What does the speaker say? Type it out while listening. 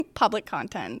public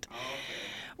content.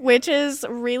 Which is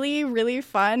really, really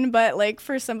fun. But like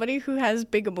for somebody who has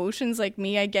big emotions like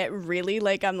me, I get really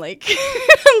like, I'm like,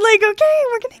 I'm like, okay,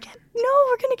 we're going to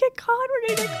get caught.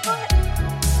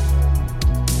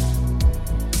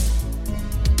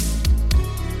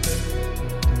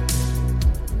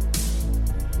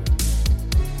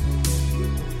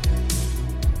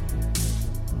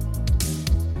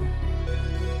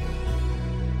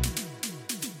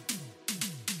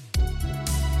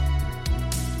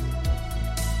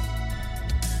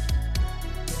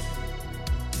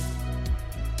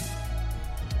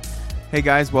 Hey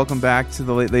guys, welcome back to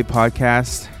the Late Late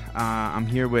Podcast. I'm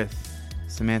here with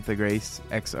Samantha Grace,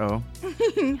 XO.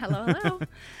 Hello.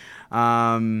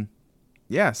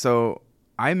 Yeah, so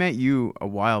I met you a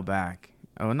while back.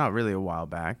 Oh, not really a while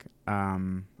back.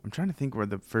 I'm trying to think where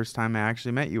the first time I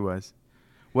actually met you was.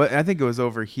 Well, I think it was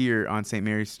over here on St.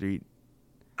 Mary Street.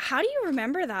 How do you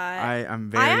remember that?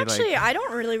 I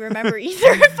don't really remember either,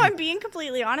 if I'm being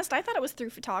completely honest. I thought it was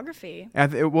through photography.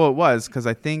 Well, it was, because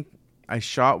I think I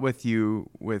shot with you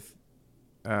with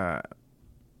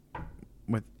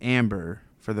Amber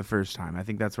for the first time. I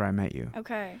think that's where I met you.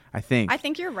 Okay. I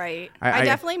think you're right. I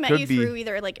definitely met you through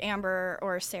either like Amber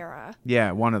or Sarah.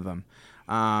 Yeah, one of them.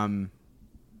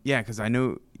 Yeah, because I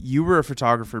know you were a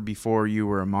photographer before you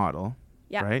were a model.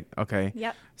 Yeah. Right? Okay.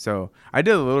 Yep. So I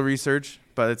did a little research,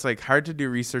 but it's like hard to do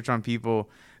research on people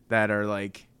that are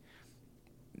like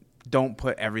don't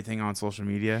put everything on social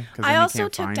media. I also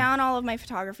took down all of my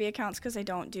photography accounts because I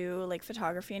don't do like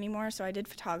photography anymore. So I did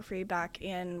photography back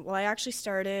in, I actually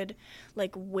started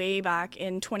like way back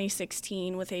in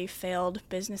 2016 with a failed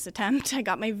business attempt. I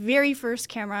got my very first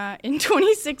camera in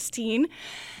 2016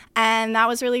 and that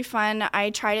was really fun. I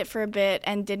tried it for a bit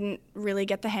and didn't really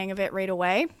get the hang of it right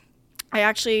away. I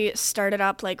actually started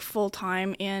up like full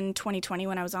time in 2020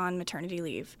 when I was on maternity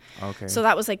leave. Okay. So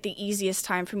that was like the easiest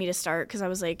time for me to start because I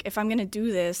was like, if I'm going to do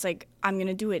this, like I'm going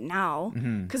to do it now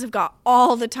because I've got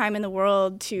all the time in the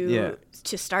world to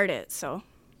start it. So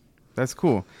that's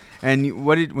cool. And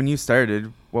when you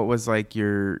started, what was like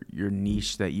your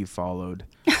niche that you followed?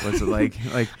 Was it like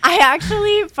I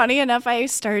actually, funny enough, I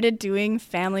started doing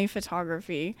family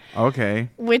photography. Okay.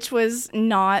 Which was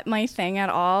not my thing at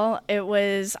all. It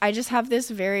was, I just have this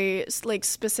very like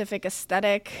specific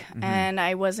aesthetic and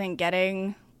I wasn't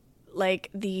getting like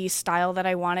the style that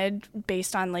I wanted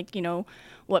based on like, you know,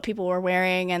 what people were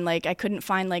wearing, and like I couldn't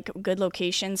find like good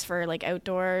locations for like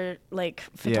outdoor like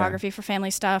photography for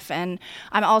family stuff. And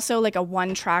I'm also like a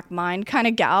one-track mind kind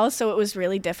of gal, so it was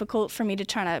really difficult for me to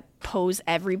try to pose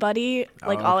everybody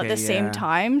like all at the same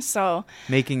time. So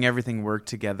making everything work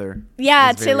together.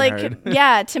 Yeah, to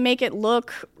like to make it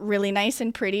look really nice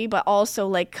and pretty, but also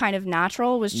like kind of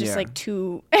natural was just like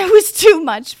it was too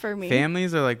much for me.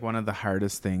 Families are like one of the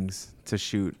hardest things to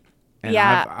shoot. And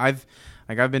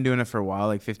I've been doing it for a while,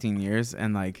 like 15 years,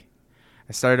 and like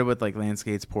I started with like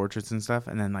landscapes, portraits and stuff,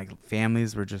 and then like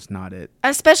families were just not it.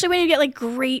 Especially when you get like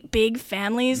great big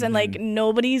families and like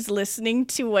nobody's listening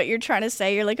to what you're trying to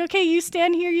say. You're like, okay, you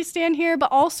stand here,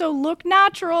 but also look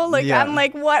natural. Like I'm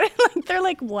like, what? Like they're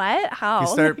like, what? How? You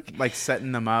start like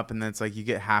setting them up, and then it's like you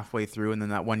get halfway through, and then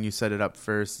that one you set it up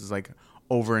first is like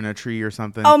over in a tree or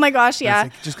something. Oh my gosh, yeah.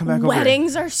 Like, just come back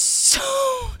Weddings are so...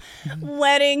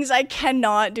 Weddings, I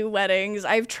cannot do weddings.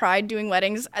 I've tried doing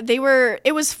weddings.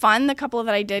 It was fun, the couple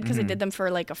that I did, because I did them for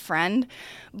like a friend,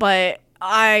 but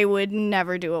I would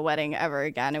never do a wedding ever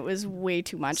again. It was way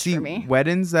too much for me.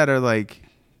 Weddings that are like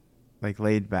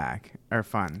laid back are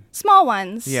fun. Small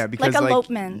ones. Yeah, because like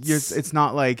elopements. It's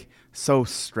not like so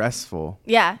stressful.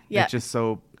 Yeah. It's just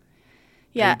so...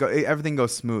 Yeah, everything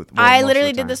goes smooth. I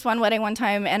literally did this one wedding one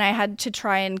time, and I had to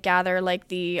try and gather like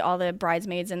all the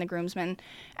bridesmaids and the groomsmen,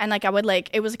 and like I would like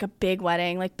it was like a big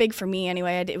wedding, like big for me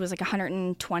anyway. It was like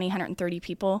 120, 130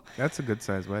 people. That's a good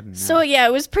size wedding. So yeah,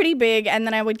 it was pretty big, and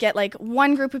then I would get like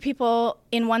one group of people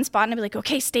in one spot, and I'd be like,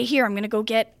 okay, stay here. I'm gonna go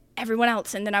get everyone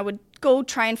else, and then I would go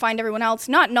try and find everyone else,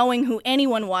 not knowing who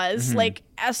anyone was. Like,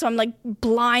 so I'm like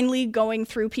blindly going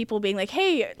through people being like,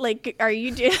 hey, like, are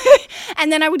you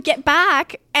and then I would get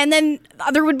back and then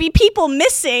there would be people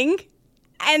missing,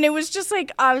 and it was just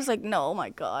like, I was like, no, oh my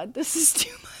God, this is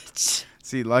too much.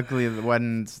 See, luckily the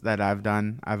weddings that I've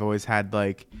done, I've always had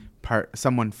like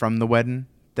someone from the wedding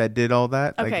that did all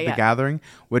that, like the gathering,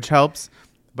 which helps.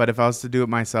 But if I was to do it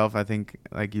myself, I think,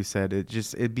 like you said,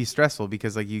 it'd be stressful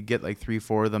because like you get like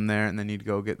 3-4 of them there, and then you'd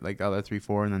go get like the other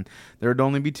 3-4, and then there would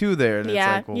only be 2 there. And it's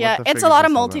like, well, it's a lot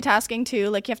of multitasking too.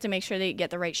 Like you have to make sure that you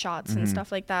get the right shots and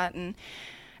stuff like that, and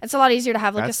it's a lot easier to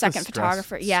have like a second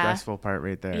photographer. Stressful part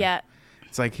right there. Yeah.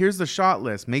 It's like, here's the shot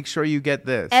list. Make sure you get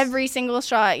this. Every single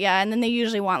shot, yeah. And then they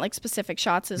usually want like specific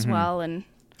shots as well. And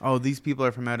oh, these people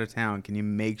are from out of town. Can you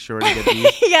make sure to get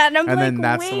these? Yeah, and I'm and like, then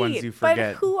that's wait, the ones you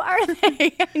forget. But who are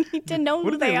they? I need to know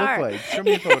who they are. What do they look like? Show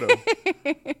me a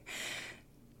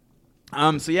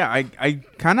photo. So yeah, I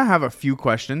kind of have a few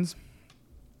questions.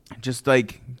 Just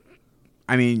like,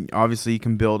 I mean, obviously you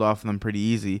can build off of them pretty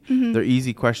easy. They're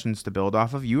easy questions to build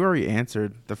off of. You already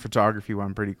answered the photography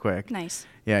one pretty quick. Nice.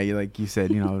 Yeah, you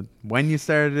said, when you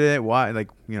started it, why,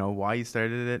 why you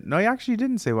started it. No, you actually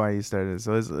didn't say why you started it.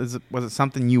 So was it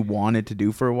something you wanted to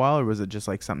do for a while, or was it just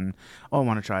like something, I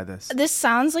want to try this? This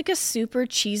sounds like a super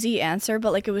cheesy answer,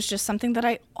 but like it was just something that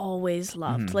I always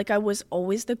loved. Like I was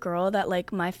always the girl that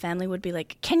like my family would be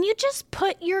like, can you just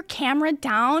put your camera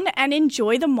down and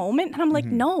enjoy the moment? And I'm like,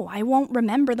 no, I won't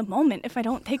remember the moment if I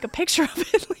don't take a picture of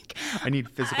it. Like I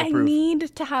need physical proof. I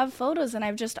need to have photos, and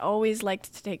I've just always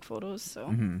liked to take photos. So.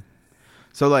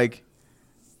 So like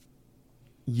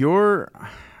you're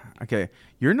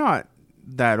not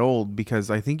that old, because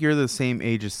I think you're the same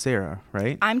age as Sarah,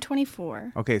 right? I'm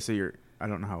 24. Okay, so I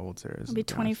don't know how old Sarah is. I'll be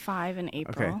 25 in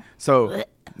April. Okay, so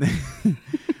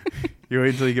you wait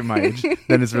until you get my age,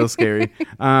 then it's real scary.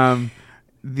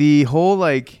 The whole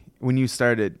like when you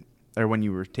started, or when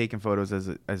you were taking photos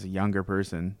as a younger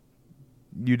person,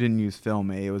 you didn't use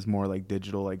film, eh? It was more like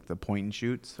digital, like the point and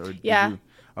shoots, or yeah.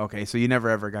 Okay, so you never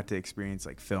ever got to experience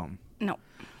like film. No.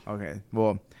 Okay,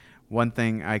 well, one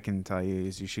thing I can tell you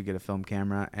is you should get a film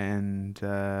camera, and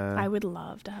I would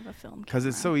love to have a film camera, because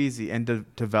it's so easy, and to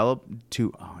develop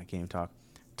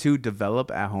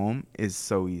at home is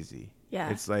so easy. Yeah,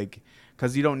 it's like,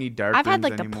 because you don't need dark. I've had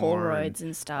like anymore, the Polaroids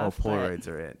and stuff. Oh, Polaroids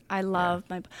are it. I love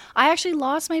I actually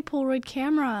lost my Polaroid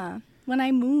camera when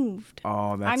I moved.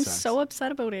 Oh, I'm so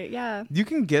upset about it. Yeah. You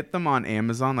can get them on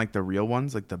Amazon, like the real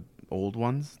ones, like the old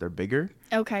ones. They're bigger.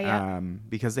 Okay, yeah.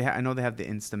 Because I know they have the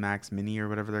Instamax Mini or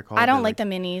whatever they're called. I don't like the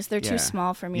minis. They're too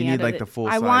small for me. You need like the full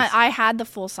size. I had the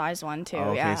full size one too. Oh,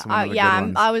 okay, yeah. So one of the good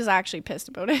ones. I was actually pissed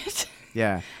about it.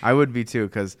 Yeah, I would be too,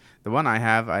 because the one I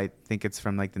have, I think it's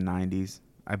from like the 90s.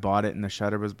 I bought it and the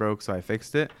shutter was broke, so I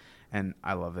fixed it, and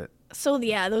I love it. So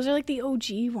yeah, those are like the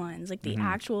OG ones, like the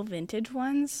actual vintage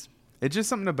ones. It's just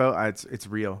something about it's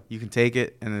real. You can take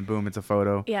it and then boom, it's a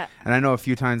photo. Yeah. And I know a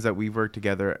few times that we've worked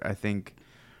together, I think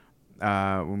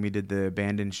when we did the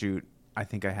abandoned shoot, I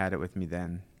think I had it with me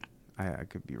then. I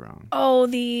could be wrong. Oh,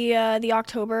 the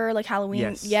October, like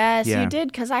Halloween. Yes, yeah. You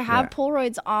did, because I have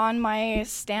Polaroids on my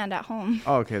stand at home.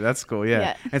 Oh, okay, that's cool.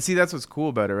 Yeah. And see, that's what's cool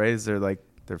about it, right? Is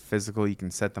they're physical. You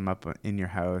can set them up in your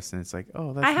house, and it's like,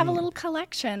 oh, that's I have neat. A little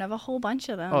collection of a whole bunch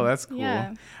of them. Oh, that's cool.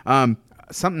 Yeah.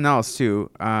 Something else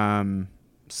too.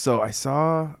 So I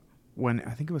saw, when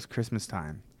I think it was Christmas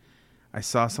time, I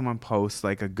saw someone post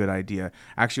like a good idea.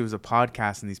 Actually, it was a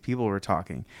podcast, and these people were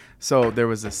talking. So there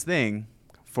was this thing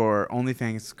for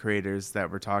OnlyFans creators that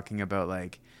were talking about,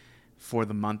 like, for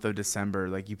the month of December,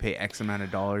 like you pay X amount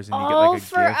of dollars and you get like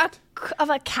a gift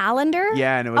of a calendar.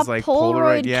 Yeah, and it was like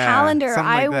Polaroid calendar.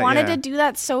 I like wanted to do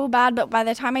that so bad, but by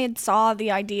the time I saw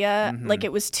the idea, like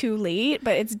it was too late.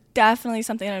 But it's definitely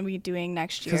something I'm gonna be doing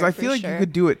next year. Because I feel like you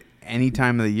could do it any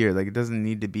time of the year. Like it doesn't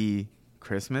need to be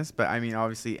Christmas, but I mean,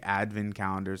 obviously, Advent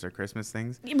calendars are Christmas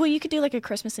things. Well, you could do like a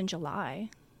Christmas in July.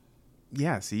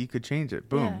 Yeah, so you could change it.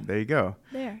 Boom, there you go.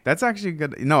 There. That's actually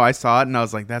good. No, I saw it and I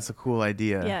was like, that's a cool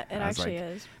idea. Yeah, it actually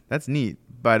is. That's neat.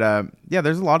 But yeah,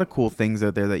 there's a lot of cool things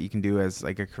out there that you can do as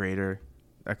like a creator,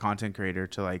 a content creator,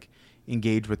 to like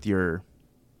engage with your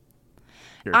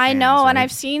I know, right? and I've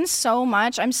seen so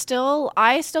much. I still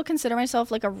consider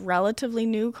myself like a relatively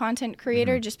new content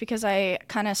creator, just because I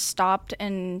kind of stopped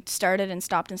and started and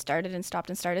stopped and started and stopped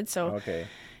and started. So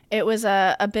it was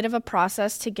a bit of a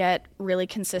process to get really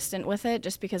consistent with it,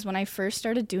 just because when I first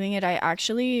started doing it, I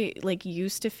actually like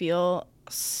used to feel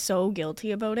so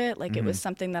guilty about it. Like it was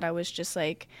something that I was just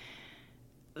like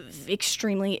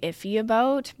extremely iffy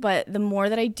about. But the more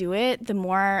that I do it, the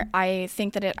more I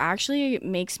think that it actually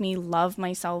makes me love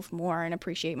myself more and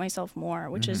appreciate myself more,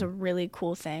 which is a really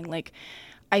cool thing. Like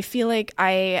I feel like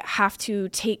I have to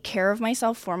take care of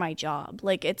myself for my job.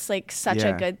 Like it's like such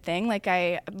a good thing. Like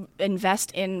I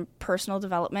invest in personal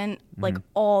development like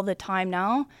all the time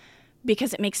now,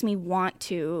 because it makes me want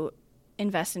to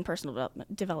invest in personal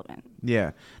development.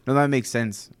 Yeah, no, that makes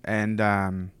sense. And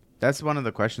that's one of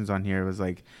the questions on here, was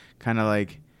like kind of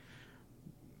like,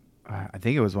 I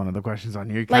think it was one of the questions on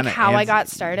here. Like how I got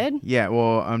started? Yeah,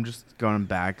 well, I'm just going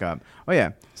back up. Oh,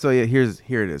 yeah. So, yeah, here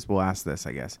it is. We'll ask this,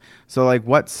 I guess. So, like,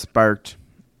 what sparked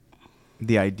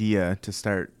the idea to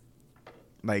start,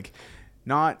 like,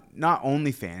 not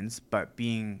OnlyFans, but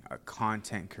being a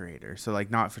content creator. So like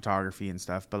not photography and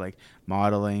stuff, but like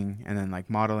modeling, and then like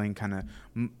modeling kind of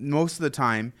most of the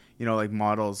time, you know, like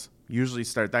models usually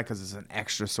start that because it's an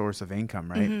extra source of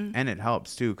income, right? Mm-hmm. And it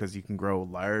helps too because you can grow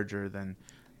larger than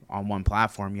on one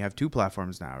platform. You have 2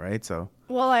 platforms now, right? So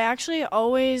well, I actually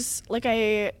always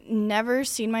I never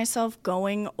seen myself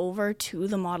going over to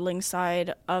the modeling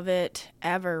side of it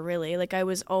ever, really. Like I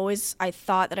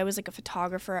thought that I was like a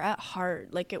photographer at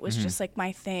heart. Like it was just like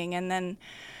my thing. And then,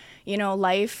 you know,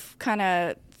 life kind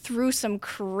of threw some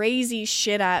crazy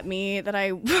shit at me that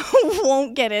I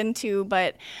won't get into,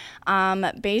 but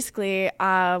basically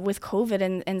with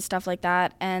COVID and stuff like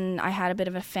that, and I had a bit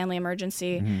of a family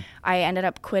emergency, I ended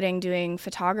up quitting doing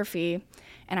photography,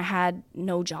 and I had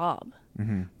no job.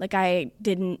 Like I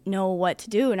didn't know what to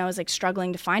do, and I was like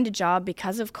struggling to find a job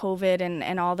because of COVID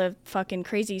and all the fucking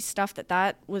crazy stuff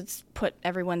that was put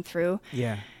everyone through.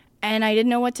 Yeah. And I didn't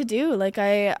know what to do. Like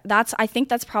I think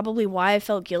that's probably why I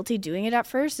felt guilty doing it at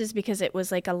first, is because it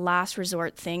was like a last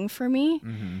resort thing for me.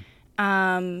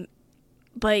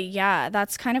 But yeah,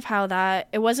 that's kind of how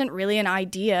it wasn't really an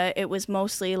idea. It was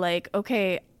mostly like,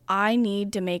 okay, I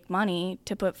need to make money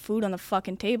to put food on the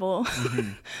fucking table.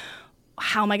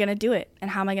 How am I going to do it? And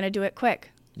how am I going to do it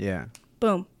quick? Yeah.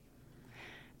 Boom.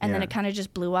 And then it kind of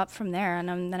just blew up from there. And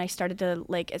then I started to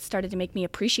it started to make me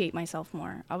appreciate myself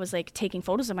more. I was like taking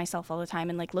photos of myself all the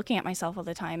time and like looking at myself all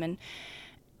the time. And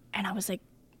I was like,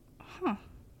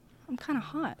 I'm kind of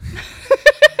hot.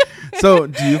 So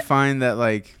do you find that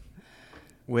like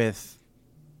with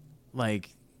like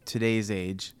today's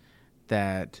age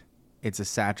that it's a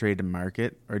saturated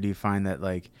market, or do you find that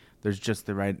like there's just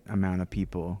the right amount of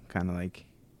people kind of like,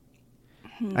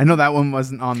 I know that one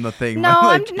wasn't on the thing.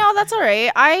 No, no, that's all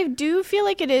right. I do feel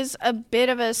like it is a bit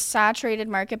of a saturated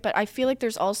market, but I feel like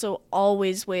there's also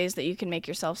always ways that you can make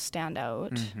yourself stand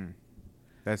out.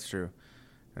 That's true.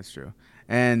 That's true.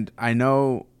 And I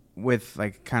know with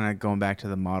like kind of going back to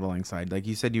the modeling side, like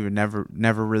you said, you would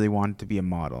never really wanted to be a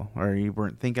model, or you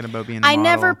weren't thinking about being a model. I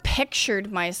never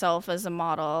pictured myself as a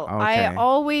model. Okay. I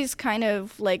always kind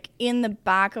of like in the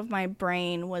back of my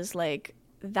brain was like,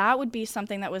 that would be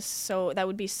something that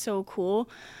would be so cool.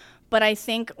 But I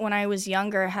think when I was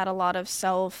younger, I had a lot of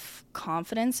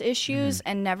self-confidence issues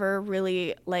and never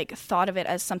really like thought of it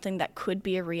as something that could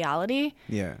be a reality.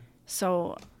 Yeah.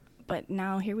 So, but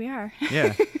now here we are.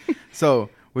 Yeah.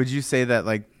 So would you say that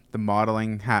like the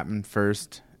modeling happened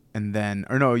first and then,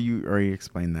 or no, you already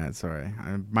explained that. Sorry.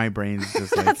 My brain's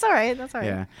just like. That's all right. That's all right.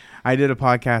 Yeah. I did a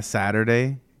podcast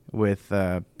Saturday with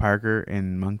Parker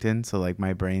in Moncton. So like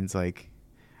my brain's like,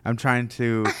 I'm trying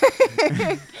to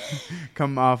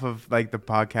come off of like the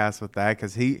podcast with that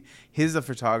because he's a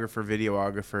photographer,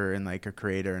 videographer, and like a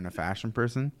creator and a fashion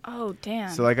person. Oh, damn.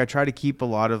 So like I try to keep a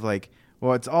lot of like,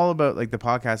 well, it's all about like the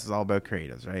podcast is all about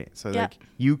creatives, right? So like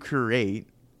you create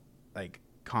like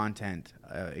content.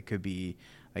 It could be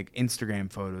like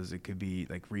Instagram photos. It could be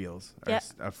like reels, or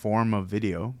a form of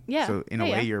video. Yeah. So in a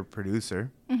way, you're a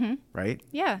producer, right?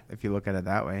 Yeah. If you look at it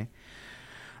that way.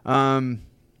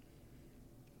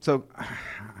 So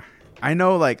I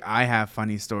know like I have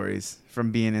funny stories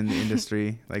from being in the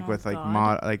industry, like with like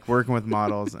like working with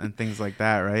models and things like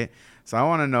that, right? So I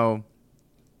want to know,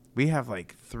 we have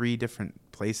like 3 different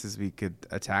places we could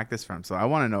attack this from. So I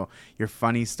want to know your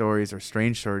funny stories or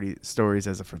strange stories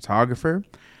as a photographer,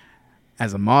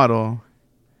 as a model,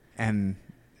 and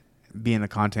being a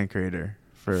content creator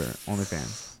for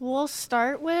OnlyFans. We'll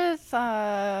start with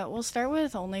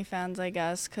OnlyFans, I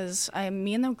guess, because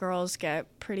me and the girls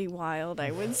get pretty wild.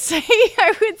 I would say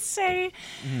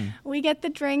we get the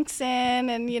drinks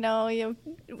in, and we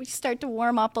start to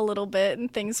warm up a little bit,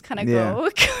 and things kind of go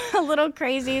a little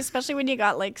crazy, especially when you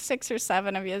got like 6 or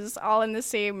 7 of you all in the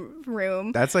same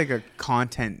room. That's like a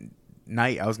content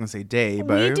night. I was gonna say day,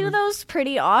 but we do those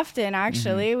pretty often.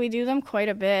 Actually, we do them quite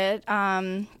a bit.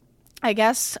 I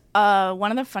guess one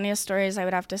of the funniest stories I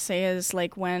would have to say is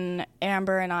like when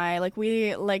Amber and I, like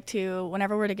we like to,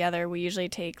 whenever we're together, we usually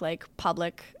take like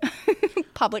public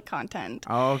content.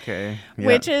 Oh, okay. Yeah.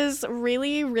 Which is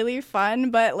really, really fun.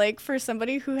 But like for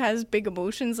somebody who has big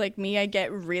emotions like me, I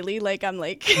get really like, I'm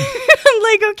like, okay,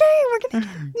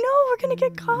 we're going to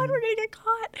get caught.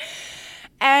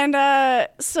 And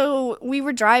so we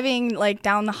were driving like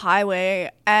down the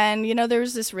highway, and there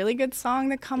was this really good song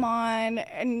that come on,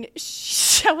 and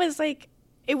I was like,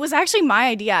 it was actually my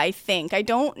idea, I think. I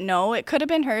don't know. It could have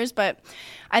been hers, but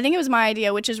I think it was my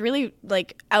idea, which is really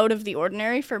like out of the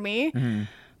ordinary for me.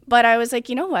 But I was like,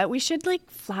 you know what? We should like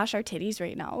flash our titties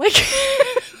right now. Like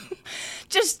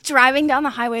just driving down the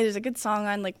highway, there's a good song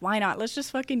on, like, why not? Let's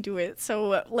just fucking do it.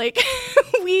 So like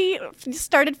we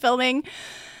started filming,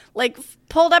 like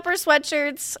pulled up our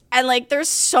sweatshirts, and like there's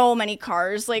so many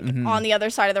cars like on the other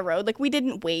side of the road. Like we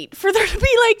didn't wait for there to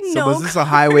be like no. So was this a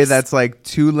highway that's like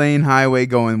 2-lane highway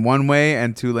going one way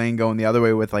and 2-lane going the other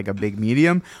way with like a big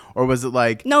medium, or was it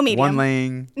like no medium, one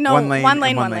lane, no one lane,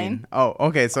 one lane? Oh,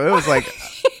 okay. So it was like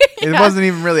it wasn't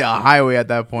even really a highway at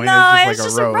that point. No, it was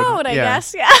just like a road. I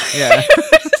guess. Yeah. Yeah.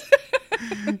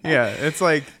 Yeah. It's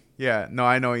like. Yeah, no,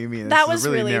 I know what you mean. That was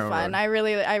really fun. I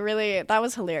really, that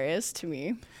was hilarious to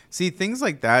me. See, things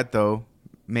like that though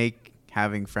make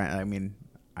having friends. I mean,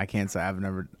 I can't say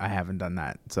I haven't done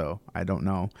that, so I don't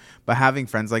know. But having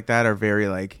friends like that are very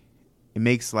like, it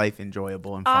makes life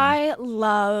enjoyable and fun. I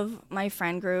love my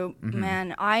friend group,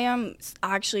 man.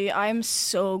 I'm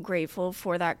so grateful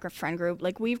for that friend group.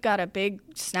 Like we've got a big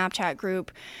Snapchat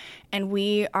group, and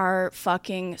we are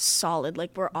fucking solid.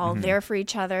 Like we're all there for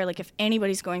each other. Like if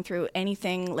anybody's going through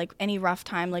anything, like any rough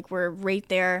time, like we're right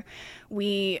there.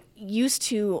 We used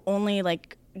to only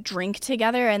like drink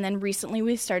together, and then recently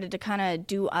we started to kind of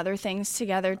do other things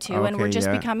together too, and we're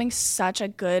just becoming such a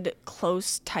good,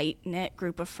 close, tight-knit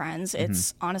group of friends.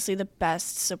 It's honestly the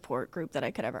best support group that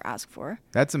I could ever ask for.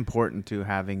 That's important too,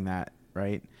 having that,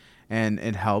 right? And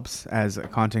it helps as a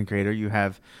content creator. You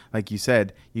have, like you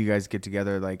said, you guys get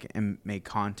together like and make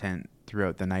content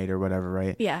throughout the night or whatever,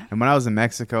 right? Yeah. And when I was in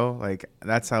Mexico, like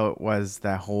that's how it was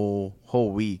that whole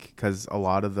week, because a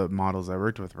lot of the models I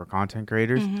worked with were content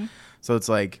creators. So it's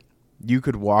like you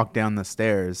could walk down the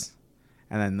stairs,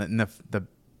 and then in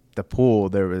the pool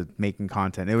they were making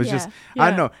content. It was just I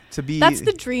don't know, to be. That's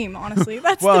the dream, honestly.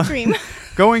 That's the dream.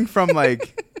 Going from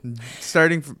like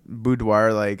starting from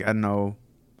boudoir, like I don't know,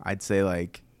 I'd say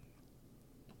like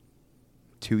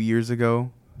 2 years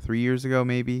ago, 3 years ago,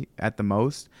 maybe at the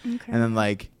most. Okay. And then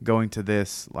like going to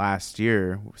this last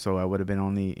year, so I would have been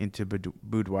only into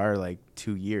boudoir like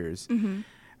 2 years.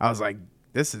 I was like,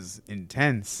 this is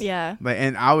intense. Yeah. Like,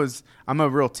 and I'm a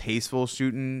real tasteful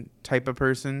shooting type of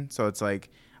person, so it's like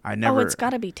I never. Oh, it's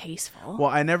got to be tasteful. Well,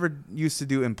 I never used to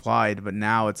do implied, but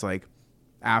now it's like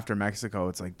after Mexico,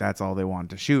 it's like that's all they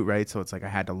want to shoot, right? So it's like I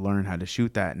had to learn how to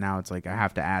shoot that. Now it's like I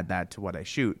have to add that to what I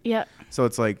shoot. Yeah. So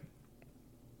it's like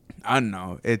I don't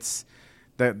know. It's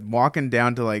that walking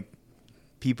down to like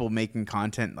people making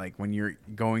content like when you're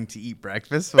going to eat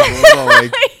breakfast was a little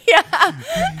like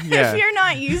if you're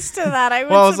not used to that, I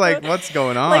was like, what's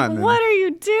going on? Like, what are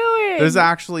you doing? There's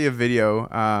actually a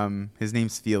video. His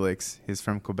name's Felix. He's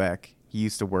from Quebec. He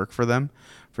used to work for them,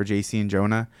 for JC and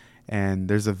Jonah. And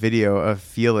there's a video of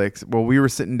Felix. Well, we were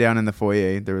sitting down in the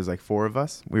foyer. There was like 4 of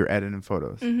us. We were editing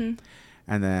photos. And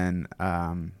then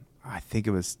I think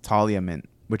it was Talia Mint,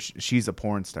 which she's a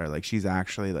porn star. Like she's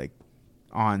actually like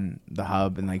on the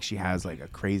hub, and like she has like a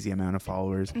crazy amount of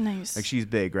followers. Nice. Like she's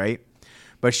big, right?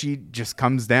 But she just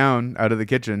comes down out of the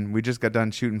kitchen. We just got done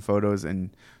shooting photos,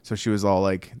 and so she was all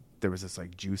like, there was this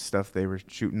like juice stuff they were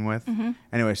shooting with.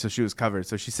 Anyway, so she was covered.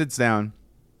 So she sits down,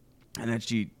 and then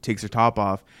she takes her top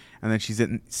off, and then she's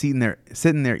sitting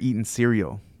there eating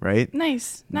cereal, right?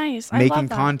 Nice. Making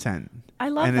content. I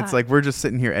love that. And it's like we're just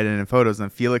sitting here editing photos,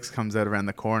 and Felix comes out around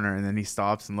the corner, and then he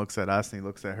stops and looks at us, and he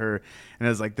looks at her, and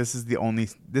it's like this is the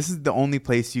only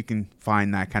place you can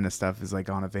find that kind of stuff is like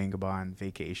on a vagabond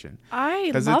vacation.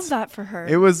 I love that for her.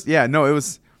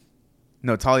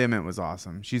 Talia Mint was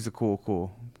awesome. She's a cool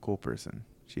person.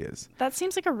 She is. That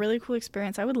seems like a really cool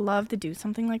experience. I would love to do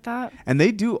something like that. And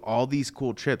they do all these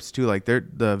cool trips too, like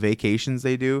the vacations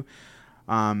they do.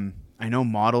 I know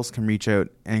models can reach out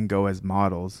and go as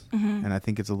models, and I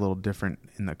think it's a little different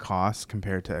in the cost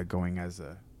compared to going as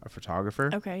a photographer.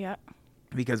 Okay, yeah.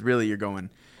 Because really you're going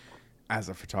as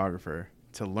a photographer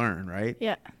to learn, right?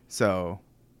 Yeah. So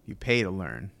you pay to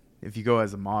learn. If you go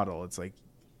as a model, it's like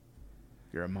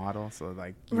you're a model, so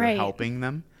like you're helping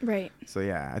them. Right. So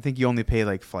yeah, I think you only pay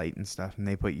like flight and stuff, and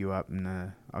they put you up in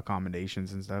the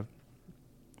accommodations and stuff.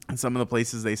 And some of the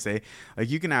places they say, like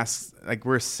you can ask, like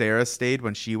where Sarah stayed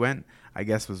when she went, I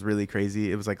guess was really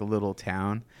crazy. It was like a little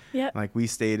town. Yeah. Like we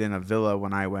stayed in a villa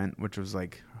when I went, which was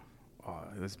like,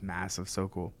 it was massive, so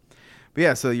cool. But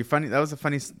yeah, so you're funny. That was a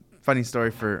funny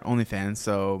story for OnlyFans.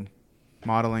 So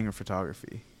modeling or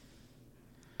photography?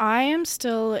 I am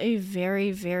still a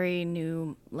very, very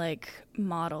new like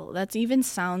model. That even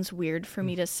sounds weird for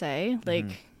me to say.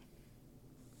 Like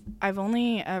I've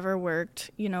only ever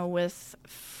worked, with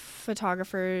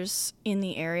photographers in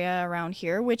the area around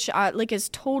here, which like is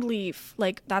totally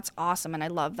like that's awesome, and I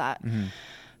love that.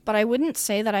 But I wouldn't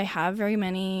say that I have very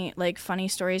many like funny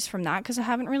stories from that because I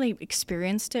haven't really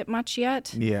experienced it much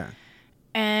yet. Yeah.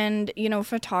 And, you know,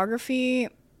 photography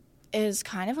is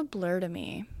kind of a blur to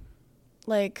me.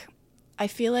 Like, I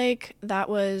feel like that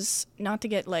was, not to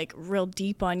get like real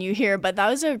deep on you here, but that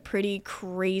was a pretty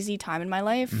crazy time in my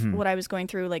life, what I was going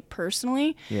through like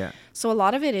personally. Yeah. So a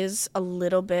lot of it is a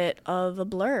little bit of a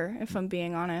blur, if I'm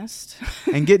being honest.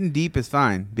 And getting deep is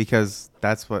fine because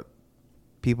that's what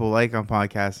people like on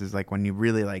podcasts is like when you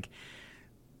really like,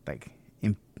 I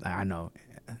don't know,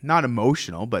 not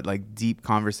emotional, but like deep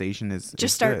conversation is just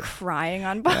is start good. crying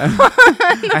on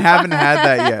I haven't had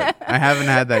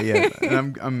that yet.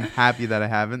 And I'm happy that I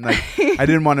haven't. Like I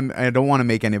don't want to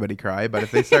make anybody cry, but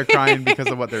if they start crying because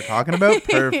of what they're talking about,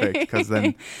 perfect, because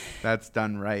then that's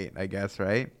done right, I guess,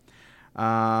 right?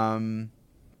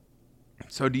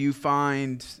 So do you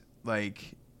find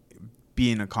like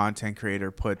being a content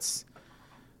creator puts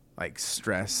like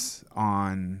stress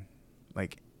on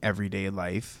like everyday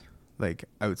life, like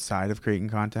outside of creating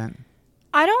content?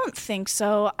 I don't think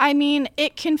so. I mean,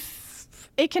 it can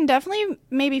definitely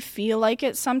maybe feel like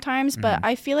it sometimes, but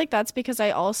I feel like that's because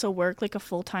I also work like a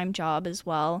full-time job as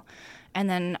well. And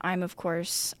then I'm of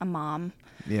course a mom.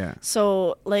 Yeah.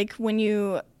 So like when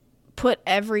you put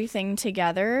everything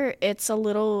together, gets a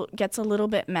little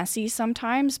bit messy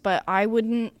sometimes, but I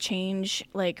wouldn't change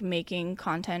like making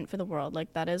content for the world.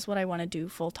 Like that is what I want to do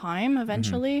full time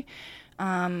eventually.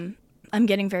 I'm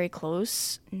getting very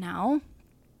close now.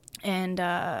 And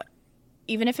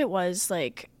even if it was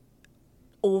like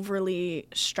overly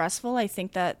stressful, I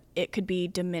think that it could be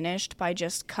diminished by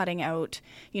just cutting out,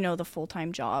 you know, the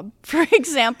full-time job, for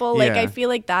example. Like I feel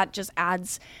like that just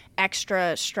adds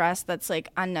extra stress that's like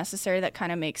unnecessary, that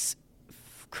kind of makes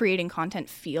creating content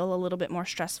feel a little bit more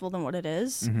stressful than what it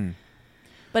is.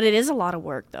 But it is a lot of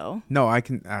work though. No, I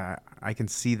can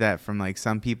see that from like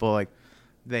some people, like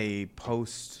they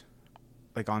post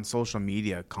like on social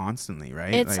media constantly,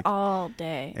 right? It's like, all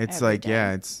day. It's like, day.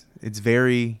 Yeah, it's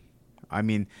very, I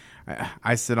mean,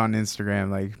 I sit on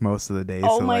Instagram like most of the day.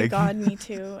 Oh so my like, God, me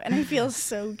too. And I feel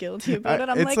so guilty about it.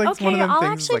 I'm it's like one okay, of them I'll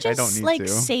things, actually like, I don't just need like to.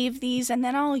 save these and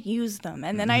then I'll use them.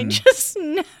 And then I just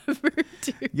never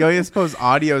do. Yo, I suppose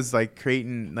audio's like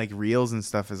creating like reels and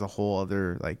stuff is a whole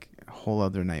other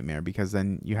nightmare, because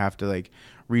then you have to like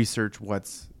research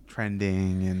what's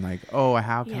trending and like, oh,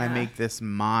 how can I make this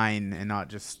mine and not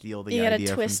just steal the idea? You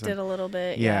gotta twist it a little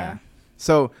bit. Yeah.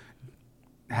 So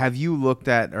have you looked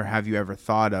at, or have you ever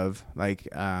thought of like,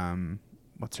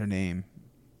 what's her name?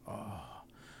 Oh,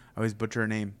 I always butcher her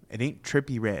name. It ain't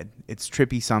Trippy Red. It's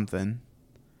Trippy something.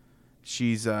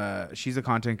 She's a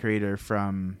content creator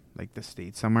from like the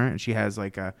States somewhere, and she has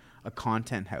like a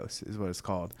content house is what it's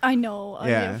called. I know.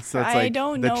 Yeah. So it's like I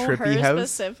don't know her house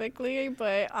specifically,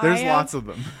 but there's lots of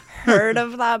them. Heard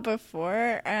of that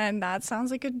before, and that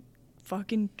sounds like a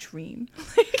fucking dream.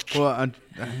 Well, I'm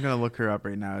gonna look her up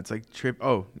right now. It's like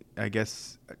I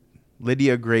guess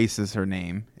Lydia Grace is her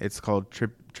name. It's called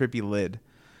Trippy Lid.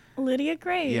 Lydia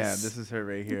Grace. Yeah, this is her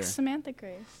right here. It's Samantha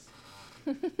Grace.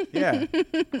 Yeah.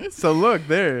 So look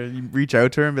there. You reach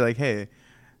out to her and be like, "Hey,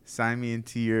 sign me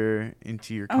into your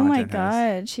content house." Oh my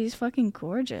God, she's fucking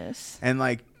gorgeous. And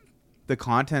like, the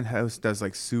content house does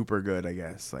like super good, I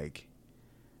guess. Like,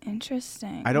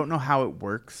 interesting. I don't know how it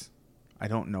works. I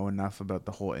don't know enough about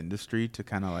the whole industry to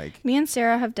kind of like. Me and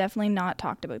Sarah have definitely not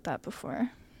talked about that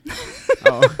before.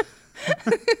 Oh.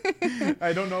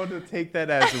 I don't know to take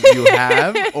that as you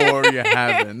have or you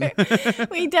haven't.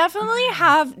 We definitely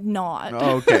have not.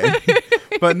 Okay.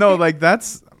 But no, like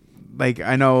that's like,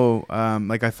 I know,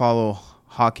 like I follow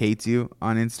Hawk Hates You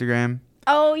on Instagram.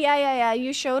 Oh yeah.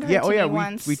 You showed her to me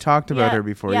once. We talked about her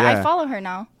before. Yeah, I follow her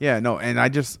now. Yeah, no, and I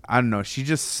don't know. She's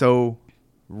just so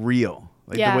real.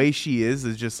 Like the way she is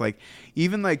just like,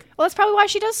 even like. Well, that's probably why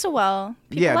she does so well.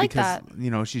 People like because, that. You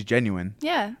know, she's genuine.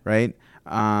 Yeah. Right.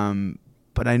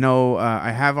 But I know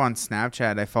I have on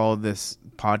Snapchat, I follow this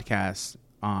podcast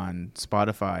on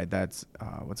Spotify. That's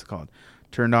what's it called?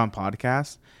 Turned On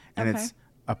Podcast. And it's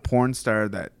a porn star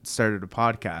that started a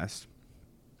podcast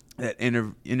that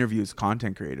interviews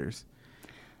content creators.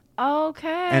 Okay.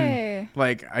 And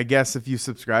like, I guess if you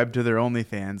subscribe to their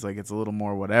OnlyFans, like it's a little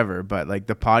more whatever, but like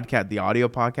the audio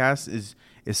podcast is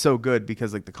so good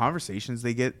because like the conversations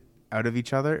they get out of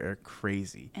each other are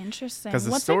crazy. Interesting. Because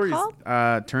the What's story's it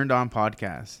called? Turned On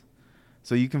Podcast.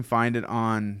 So you can find it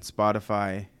on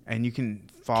Spotify and you can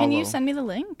follow. Can you send me the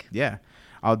link? Yeah.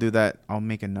 I'll do that. I'll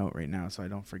make a note right now so I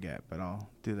don't forget, but I'll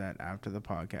do that after the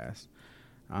podcast.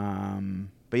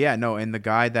 But yeah, no, and the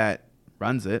guy that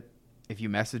runs it, if you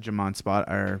message him on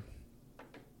Snapchat,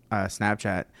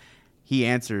 he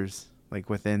answers like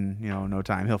within, you know, no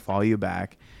time, he'll follow you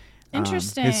back.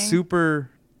 Interesting. He's super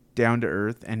down to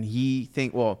earth, and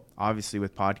well, obviously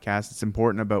with podcasts, it's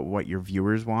important about what your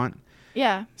viewers want.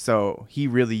 Yeah. So he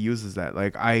really uses that.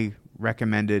 Like, I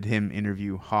recommended him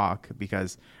interview Hawk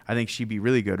because I think she'd be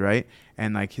really good, right?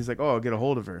 And like, he's like, oh, I'll get a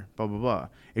hold of her, blah blah blah.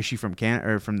 Is she from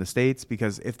Canada or from the States?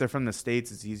 Because if they're from the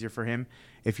States, it's easier for him.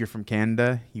 If you're from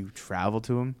Canada, you travel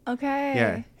to him.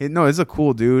 Okay. Yeah. No, he's a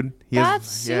cool dude. That's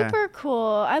super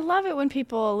cool. I love it when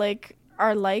people like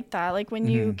are like that. Like when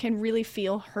you can really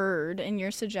feel heard in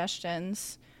your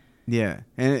suggestions. Yeah.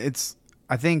 And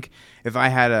I think if I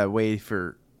had a way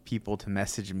for people to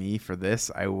message me for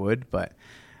this, I would, but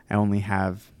I only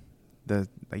have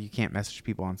you can't message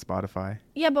people on Spotify.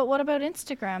 Yeah, but what about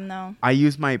Instagram though? I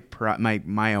use my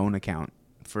own account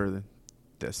for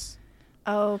this.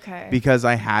 Oh, okay. Because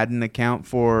I had an account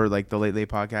for like the Late Late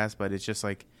podcast, but it's just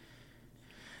like,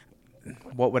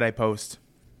 what would I post?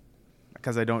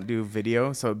 Because I don't do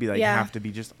video, so it'd be like have to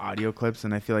be just audio clips,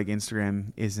 and I feel like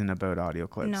Instagram isn't about audio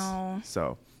clips. No.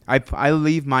 So I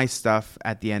leave my stuff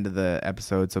at the end of the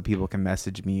episode so people can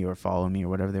message me or follow me or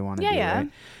whatever they want to do. Yeah. Right?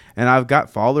 And I've got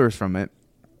followers from it,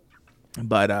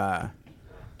 but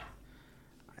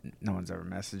no one's ever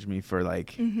messaged me for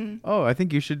like, oh, I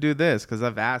think you should do this, because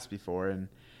I've asked before and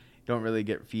don't really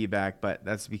get feedback, but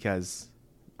that's because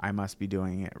I must be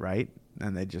doing it right,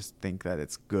 and they just think that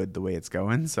it's good the way it's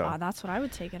going. So that's what I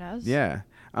would take it as. Yeah.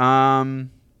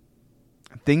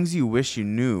 Things you wish you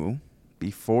knew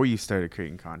before you started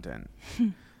creating content.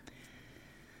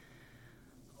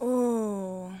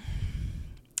 Oh.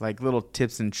 Like little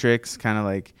tips and tricks, kind of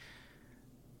like.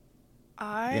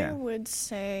 I would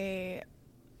say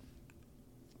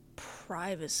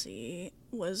privacy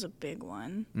was a big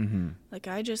one. Mm-hmm. Like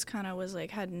I just kind of was like,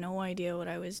 had no idea what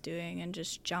I was doing and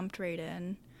just jumped right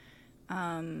in.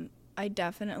 I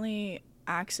definitely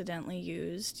accidentally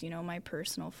used, my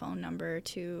personal phone number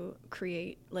to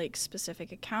create like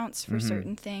specific accounts for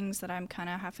certain things that I'm kind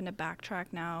of having to backtrack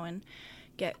now and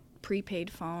get prepaid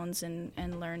phones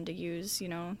and learn to use,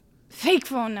 fake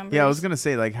phone numbers. Yeah, I was going to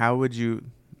say, like, how would you,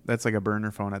 that's like a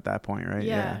burner phone at that point, right?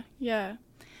 Yeah.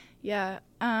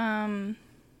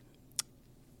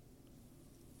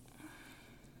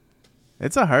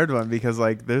 It's a hard one because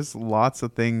like there's lots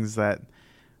of things that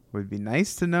would be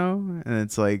nice to know, and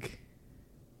it's like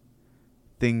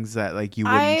things that like you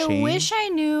wouldn't change. I wish I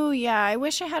knew. Yeah, I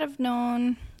wish I had have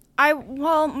known.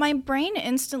 My brain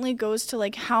instantly goes to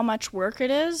like how much work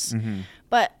it is,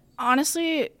 but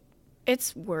honestly,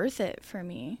 it's worth it for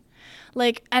me.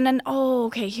 Like, and then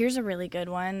okay, here's a really good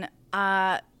one.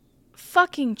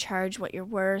 Fucking charge what you're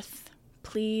worth,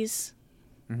 please.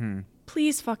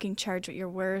 Please fucking charge what you're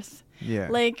worth. Yeah.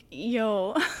 Like,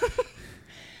 yo.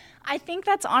 I think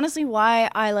that's honestly why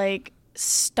I like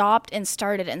stopped and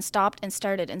started and stopped and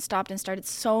started and stopped and started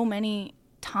so many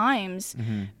times,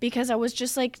 because I was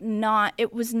just like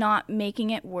it was not making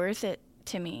it worth it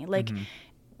to me. Like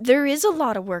there is a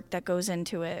lot of work that goes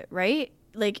into it, right?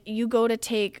 Like you go to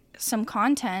take some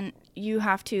content, you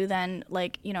have to then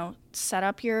like, set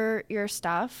up your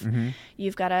stuff.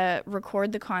 You've got to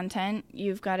record the content.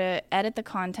 You've got to edit the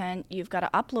content. You've got to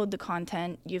upload the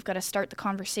content. You've got to start the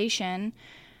conversation.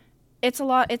 It's a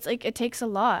lot. It's like, it takes a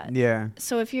lot. Yeah.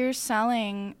 So if you're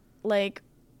selling like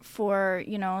for,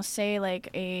 say like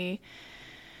a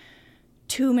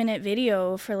 2-minute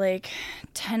video for like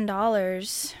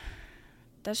 $10,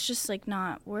 that's just like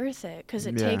not worth it, because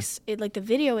it takes it, like the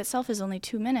video itself is only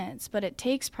 2 minutes, but it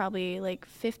takes probably like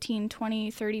 15, 20,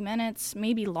 30 minutes,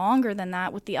 maybe longer than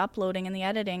that, with the uploading and the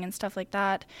editing and stuff like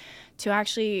that, to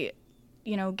actually,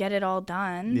 get it all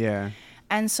done. Yeah.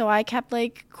 And so I kept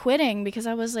like quitting, because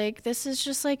I was like, this is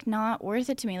just like not worth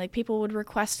it to me. Like people would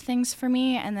request things for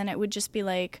me, and then it would just be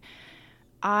like,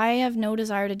 I have no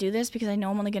desire to do this because I know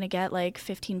I'm only going to get like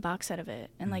 $15 out of it.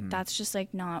 And like, that's just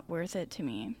like not worth it to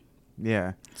me.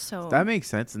 Yeah. So that makes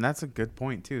sense. And that's a good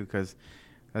point too, because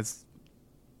it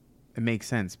makes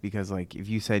sense, because like if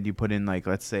you said you put in like,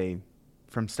 let's say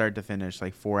from start to finish,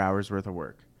 like 4 hours worth of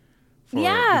work.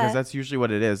 Because that's usually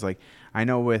what it is. Like I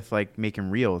know with like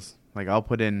making reels, like I'll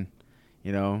put in,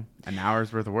 an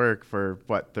hour's worth of work for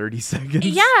 30 seconds.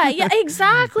 Yeah,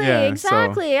 exactly. Yeah,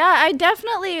 exactly. So. Yeah, I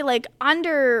definitely like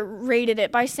underrated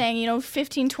it by saying,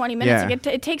 15, 20 minutes. Yeah. Like,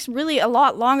 it takes really a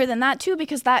lot longer than that too,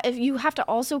 because that if you have to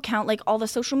also count like all the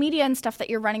social media and stuff that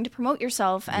you're running to promote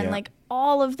yourself, and like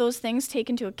all of those things take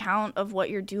into account of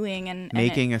what you're doing, and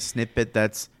making a snippet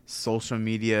that's social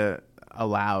media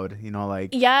allowed,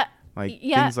 like Like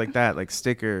things like that, like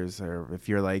stickers, or if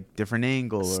you're like different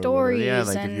angle, stories, or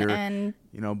like and, if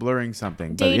you're and blurring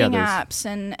something, dating apps,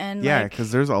 and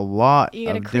because there's a lot. You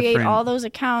got to create all those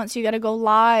accounts. You got to go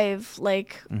live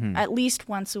like at least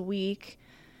once a week.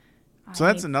 So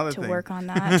that's another thing. To work on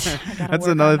that. That's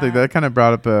another thing that kind of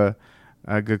brought up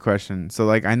a good question. So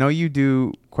like I know you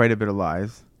do quite a bit of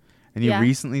lives. And you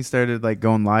recently started like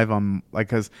going live on like,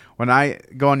 because when I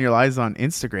go on your lives on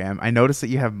Instagram, I notice that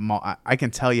you have I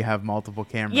can tell you have multiple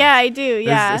cameras. Yeah, I do.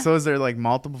 Yeah. So is there like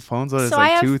multiple phones? So I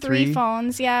have three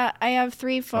phones. Yeah, I have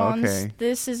 3 phones. Okay.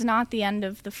 This is not the end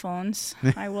of the phones.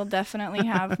 I will definitely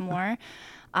have more.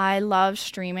 I love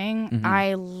streaming. Mm-hmm.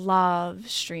 I love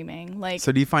streaming. Like.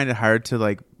 So do you find it hard to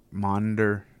like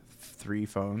monitor 3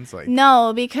 phones? Like,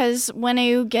 no, because when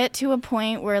you get to a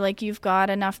point where like you've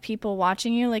got enough people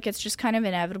watching you, like it's just kind of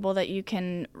inevitable that you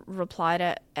can reply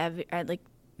to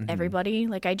everybody.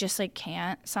 Like I just like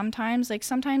can't sometimes. Like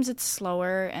sometimes it's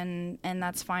slower and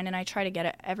that's fine, and I try to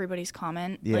get everybody's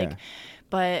comment. Like,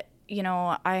 but you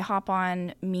know, I hop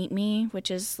on Meet Me,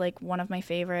 which is like one of my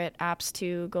favorite apps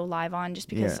to go live on, just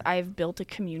because I've built a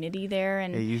community there.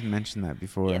 And you mentioned that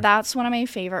before. That's one of my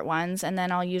favorite ones. And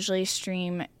then I'll usually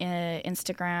stream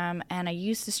Instagram, and I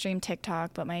used to stream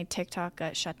TikTok, but my TikTok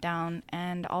got shut down,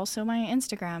 and also my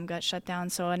Instagram got shut down.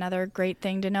 So another great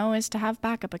thing to know is to have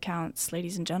backup accounts,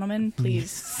 ladies and gentlemen.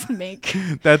 Please make.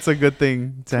 That's a good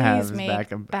thing to have. Please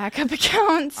make backup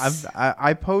accounts.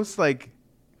 I post like.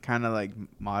 Kind of like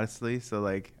modestly, so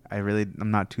like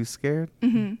I'm not too scared,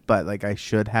 but like I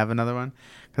should have another one,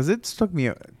 because it's taken me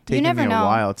a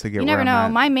while to get. You never know.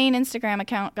 My main Instagram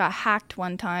account got hacked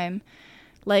one time,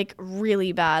 like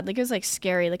really bad. Like it was like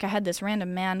scary. Like I had this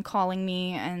random man calling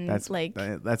me, and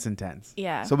that's intense.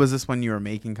 Yeah. So was this when you were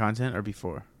making content or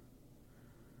before?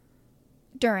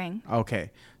 During.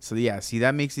 Okay, so see,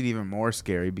 that makes it even more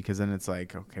scary, because then it's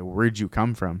like, okay, where'd you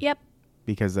come from? Yep.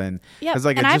 Because then,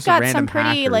 like, and I've got some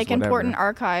pretty like important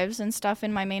archives and stuff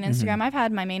in my main Instagram. I've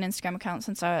had my main Instagram account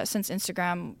since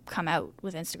Instagram come out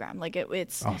with Instagram. Like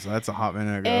it's. So that's a hot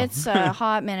minute ago. It's a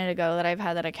hot minute ago that I've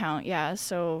had that account. Yeah,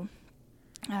 so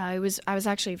I was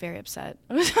actually very upset.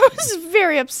 I was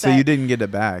very upset. So you didn't get it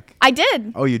back? I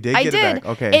did. Oh, you did get it back?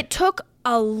 Okay. It took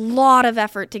a lot of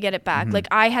effort to get it back. Like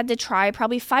I had to try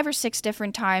probably 5 or 6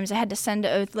 different times. I had to send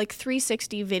a like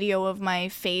 360 video of my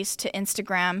face to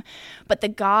Instagram, but the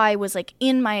guy was like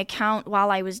in my account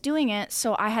while I was doing it,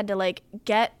 so I had to like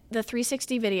get the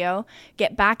 360 video,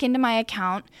 get back into my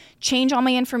account, change all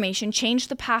my information, change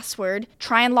the password,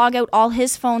 try and log out all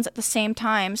his phones at the same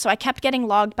time. So I kept getting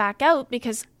logged back out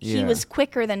because he was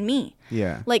quicker than me.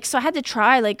 Yeah. Like so I had to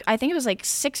try like I think it was like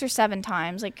 6 or 7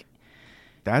 times. Like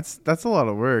that's a lot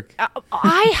of work.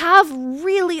 I have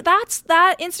really that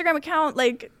Instagram account,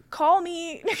 like call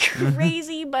me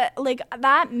crazy, but like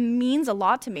that means a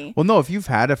lot to me. Well, no, if you've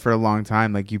had it for a long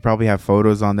time, like you probably have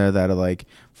photos on there that are like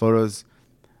photos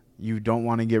you don't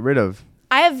want to get rid of.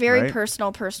 I have very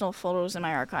personal photos in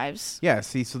my archives. Yeah,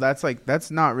 see, so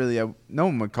that's not really no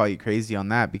one would call you crazy on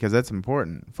that, because that's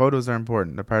important. Photos are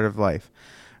important. They're part of life,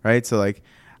 right? So like,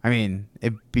 I mean,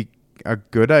 it'd be a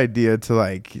good idea to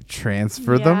like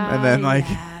transfer them and then like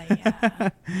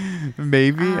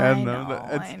maybe I don't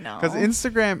know, because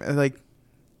Instagram, like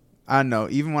I don't know,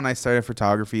 even when I started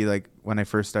photography, like when I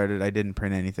first started, I didn't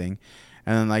print anything,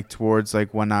 and then like towards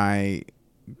like when I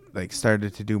like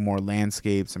started to do more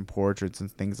landscapes and portraits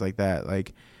and things like that,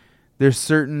 like there's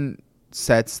certain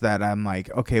sets that I'm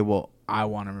like, okay, well I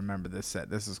want to remember this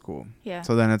set, this is cool.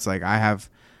 So then it's like I have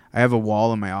a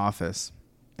wall in my office,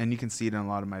 and you can see it in a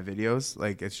lot of my videos.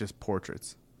 Like it's just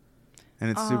portraits, and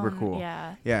it's super cool.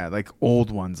 Yeah, like old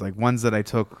ones, like ones that I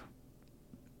took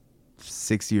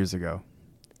 6 years ago.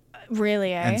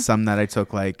 Really, And some that I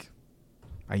took like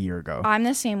a year ago. I'm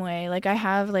the same way. Like I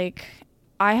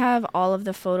have all of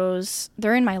the photos.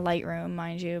 They're in my Lightroom,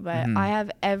 mind you, but I have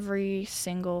every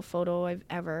single photo I've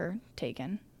ever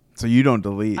taken. So you don't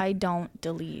delete? I don't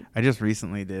delete. I just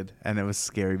recently did, and it was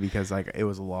scary because like it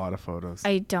was a lot of photos.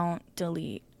 I don't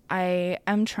delete. I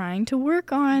am trying to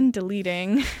work on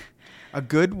deleting. A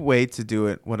good way to do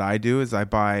it, what I do is I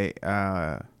buy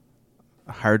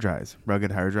hard drives,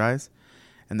 rugged hard drives,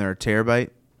 and they're a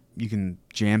terabyte. You can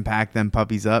jam pack them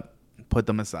puppies up, put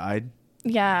them aside.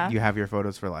 Yeah. You have your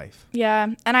photos for life. Yeah,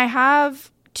 and I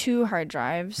have 2 hard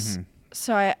drives.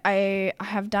 So I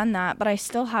have done that, but I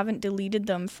still haven't deleted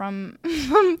them from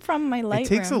my Lightroom. It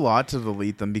takes a lot to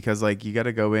delete them, because like you got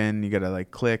to go in, you got to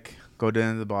like click, go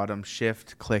down to the bottom,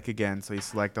 shift, click again, so you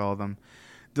select all of them,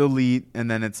 delete,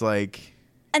 and then it's like.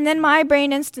 And then my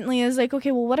brain instantly is like,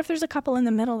 okay, well, what if there's a couple in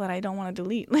the middle that I don't want to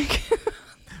delete? Like.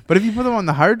 But if you put them on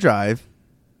the hard drive,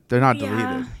 They're not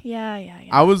deleted. Yeah.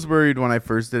 I was worried when I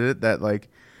first did it that like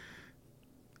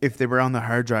if they were on the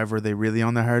hard drive, were they really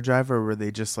on the hard drive or were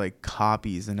they just like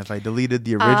copies? And if I deleted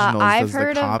the originals, does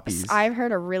the copies? I've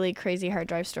heard a really crazy hard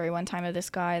drive story one time of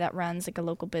this guy that runs like a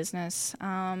local business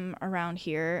around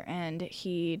here, and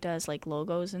he does like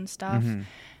logos and stuff. Mm-hmm.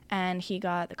 And he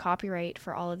got the copyright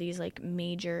for all of these like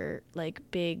major like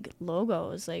big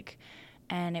logos, like,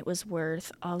 and it was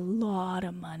worth a lot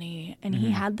of money. And he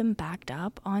had them backed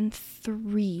up on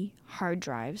 3 hard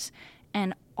drives,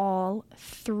 and all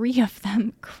 3 of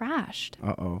them crashed.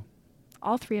 Uh-oh.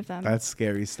 All 3 of them. That's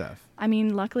scary stuff. I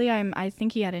mean, luckily I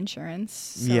think he had insurance,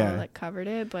 so that covered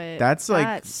it, but that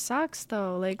sucks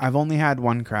though. Like, I've only had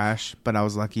 1 crash, but I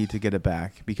was lucky to get it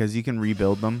back because you can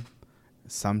rebuild them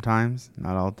sometimes,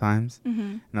 not all times. Mm-hmm.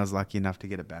 And I was lucky enough to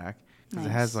get it back because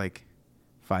it has like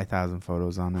 5,000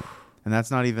 photos on it. And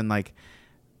that's not even like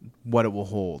what it will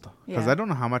hold, because I don't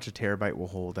know how much a terabyte will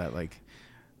hold at like.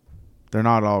 They're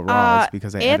not all raws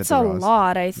because I edit the raws. It's a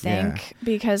lot, I think,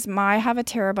 because I have a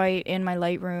terabyte in my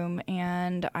Lightroom,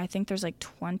 and I think there's like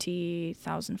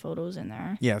 20,000 photos in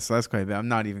there. Yeah, so that's quite a bit. I'm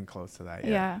not even close to that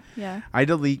yet. Yeah. I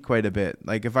delete quite a bit.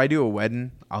 Like if I do a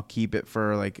wedding, I'll keep it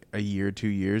for like a year, 2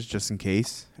 years, just in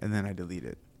case, and then I delete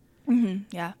it.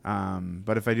 Mm-hmm. Yeah.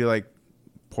 But if I do like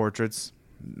portraits,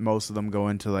 most of them go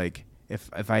into like if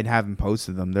I haven't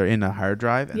posted them, they're in a hard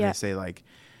drive, and they say like,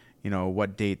 you know,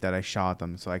 what date that I shot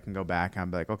them, so I can go back and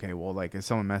be like, okay, well, like if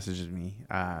someone messages me,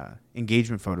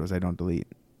 engagement photos I don't delete.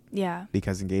 Yeah.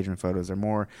 Because engagement photos are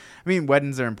more, I mean,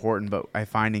 weddings are important, but I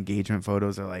find engagement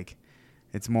photos are like,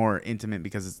 it's more intimate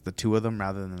because it's the 2 of them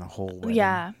rather than the whole wedding.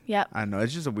 Yeah. Yep. I don't know.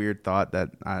 It's just a weird thought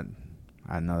that I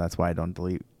don't know. That's why I don't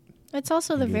delete. It's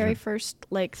also the very first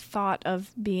like thought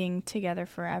of being together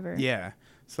forever. Yeah.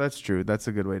 So that's true. That's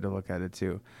a good way to look at it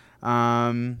too.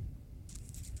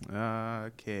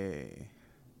 Okay.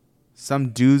 Some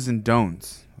do's and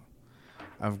don'ts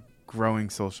of growing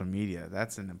social media.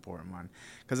 That's an important one.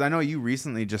 Because I know you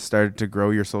recently just started to grow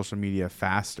your social media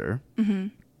faster. Mm-hmm.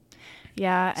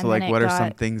 Yeah. So, like, what are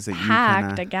some things that you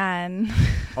hacked again?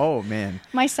 Oh, man.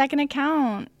 My second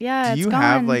account. Yeah, Do you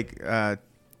have, like,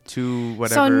 2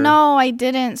 whatever? So, no, I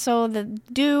didn't. So, the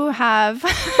do have...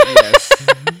 Yes.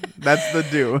 That's the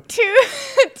do.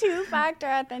 2-factor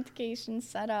authentication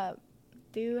set up.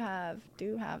 Do have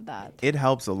that. It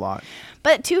helps a lot.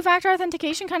 But 2-factor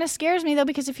authentication kind of scares me though,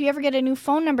 because if you ever get a new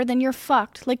phone number, then you're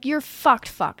fucked. Like you're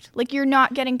fucked. Like you're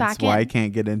not getting back in. That's why I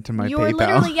can't get into my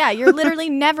PayPal. You're literally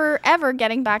never ever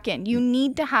getting back in. You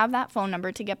need to have that phone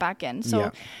number to get back in.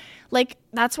 So like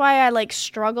that's why I like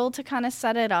struggle to kind of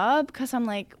set it up, because I'm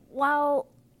like, well,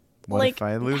 what like, if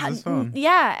I lose this phone?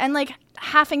 Yeah, and like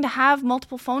having to have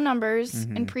multiple phone numbers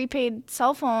and prepaid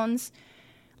cell phones,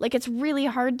 like it's really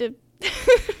hard to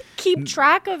keep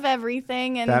track of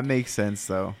everything. And that makes sense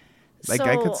though. Like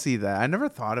I could see that. I never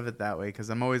thought of it that way, because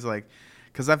I'm always like,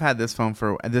 because I've had this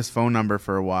phone number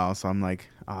for a while, so I'm like,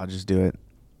 I'll just do it.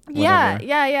 Whatever.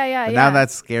 Yeah. But now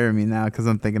that's scaring me now, because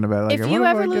I'm thinking about it, like, if you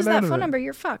ever lose that phone number,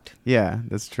 you're fucked. Yeah,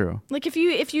 that's true. Like if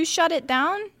you shut it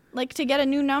down, like to get a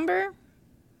new number,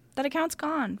 that account's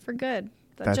gone for good.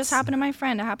 That just happened to my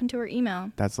friend. It happened to her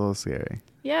email. That's a little scary.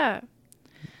 Yeah.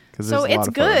 So it's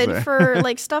good for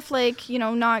like stuff like, you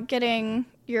know, not getting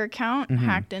your account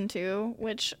hacked into,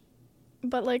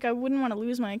 but like I wouldn't want to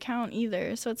lose my account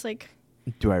either. So it's like,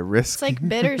 do I risk? It's like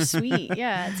bittersweet.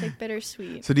 Yeah, it's like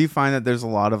bittersweet. So do you find that there's a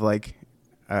lot of like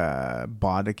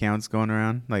bot accounts going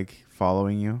around, like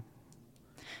following you?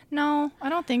 No, I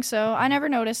don't think so. I never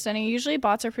noticed any. Usually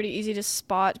bots are pretty easy to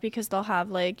spot, because they'll have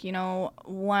like, you know,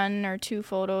 1 or 2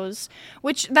 photos,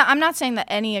 which I'm not saying that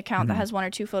any account that has 1 or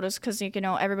 2 photos, because, you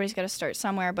know, everybody's got to start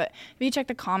somewhere. But if you check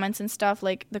the comments and stuff,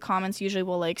 like the comments usually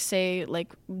will like say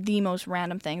like the most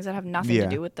random things that have nothing to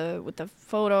do with the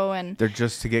photo, and they're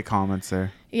just to get comments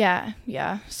there.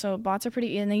 Yeah. So bots are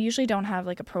pretty, and they usually don't have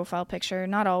like a profile picture.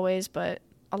 Not always, but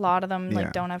a lot of them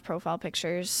like don't have profile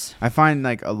pictures. I find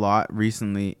like a lot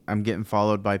recently I'm getting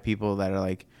followed by people that are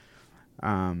like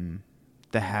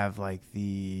that have like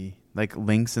the like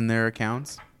links in their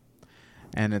accounts,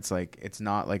 and it's like it's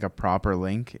not like a proper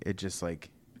link. It just like,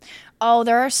 oh,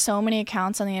 there are so many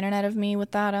accounts on the internet of me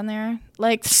with that on there.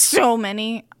 Like so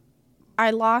many.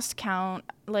 I lost count.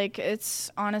 Like it's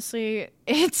honestly,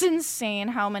 it's insane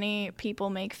how many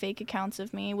people make fake accounts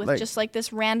of me with like, just like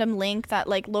this random link that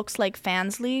like looks like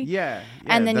Fansly. Yeah.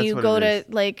 And then you go to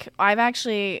like, I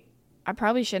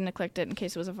probably shouldn't have clicked it in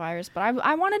case it was a virus, but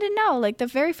I wanted to know, like the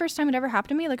very first time it ever happened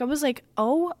to me, like I was like,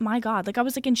 oh my God, like I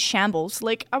was like in shambles.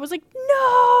 Like I was like,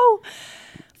 no,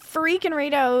 freaking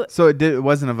right out. So it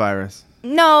wasn't a virus?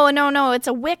 No. It's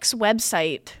a Wix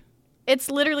website. It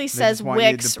literally says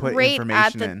Wix right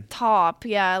at the top.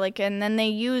 Yeah, like, and then they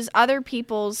use other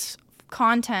people's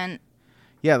content.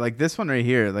 Yeah, like this one right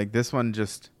here. Like this one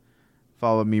just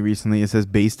followed me recently. It says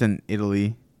based in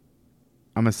Italy.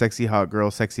 I'm a sexy hot girl,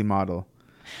 sexy model.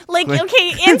 Like,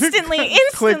 okay, instantly.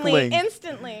 Click link,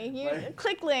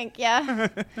 yeah.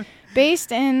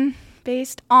 Based on Italy.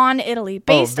 Based on Italy.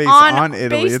 Based it's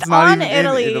not on even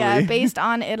Italy, in Italy. yeah. Based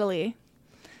on Italy.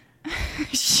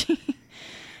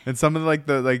 And some of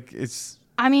it's.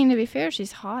 I mean, to be fair,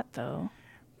 she's hot though.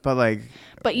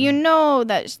 But you know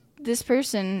that this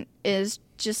person is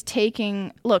just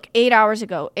taking. Look, 8 hours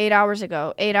ago. Yeah,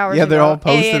 they're all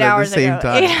posted at the same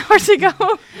time. 8 hours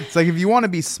ago. It's like if you want to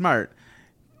be smart,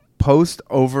 post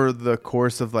over the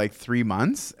course of like 3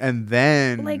 months, and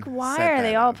then. Like, why are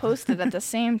they all posted at the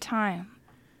same time?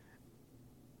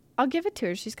 I'll give it to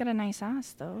her. She's got a nice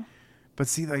ass though. But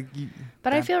see, like.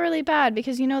 But I feel really bad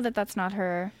because you know that that's not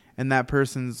her. And that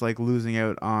person's like losing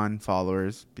out on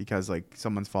followers because like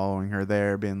someone's following her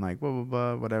there, being like, blah, blah,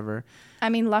 blah, whatever. I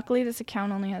mean, luckily this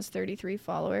account only has 33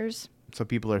 followers. So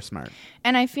people are smart.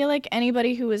 And I feel like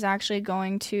anybody who is actually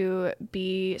going to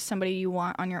be somebody you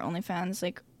want on your OnlyFans,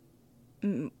 like,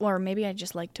 or maybe I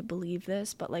just like to believe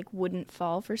this, but like wouldn't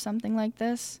fall for something like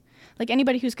this. Like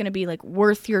anybody who's going to be like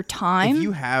worth your time. If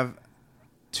you have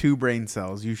 2 brain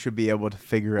cells, you should be able to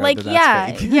figure out that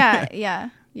that's fake.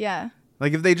 Yeah.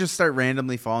 Like if they just start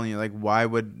randomly following you, like why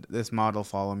would this model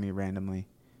follow me randomly?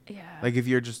 Yeah. Like if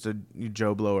you're just a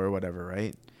Joe Blow or whatever,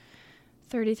 right?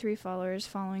 33 followers,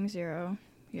 following 0.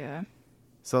 Yeah.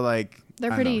 So like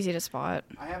they're pretty easy to spot.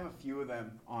 I have a few of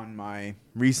them on my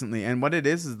recently, and what it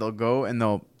is they'll go and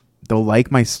they'll like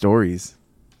my stories.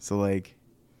 So like.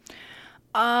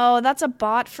 Oh, that's a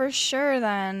bot for sure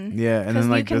then. Yeah, and then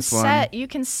like this one. You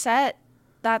can set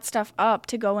that stuff up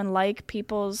to go and like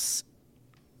people's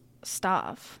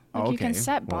stuff. Like you can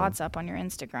set bots up on your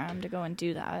Instagram to go and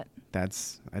do that. I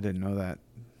didn't know that.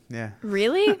 Yeah.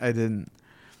 Really? I didn't.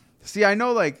 See, I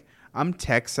know like I'm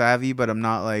tech savvy, but I'm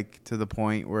not like to the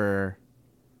point where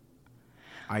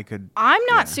I could. I'm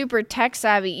not super tech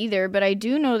savvy either, but I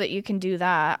do know that you can do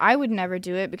that. I would never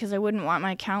do it because I wouldn't want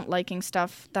my account liking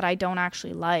stuff that I don't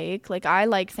actually like. Like I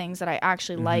like things that I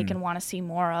actually like and want to see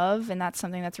more of, and that's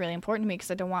something that's really important to me because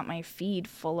I don't want my feed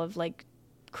full of like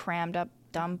crammed up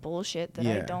dumb bullshit that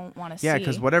I don't want to see. Yeah,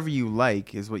 because whatever you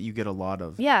like is what you get a lot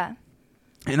of. Yeah.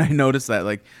 And I noticed that,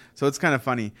 like, so it's kind of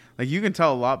funny. Like, you can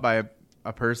tell a lot by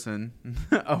a person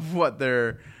of what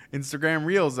their Instagram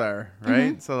reels are,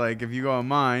 right? Mm-hmm. So, like, if you go on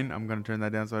mine, I'm going to turn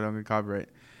that down so I don't get copyright.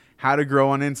 How to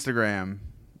grow on Instagram.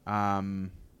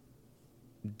 Don't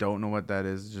know what that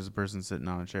is. Just a person sitting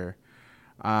on a chair.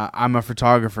 I'm a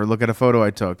photographer. Look at a photo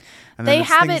I took. And they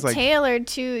have it like tailored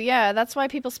to, yeah. That's why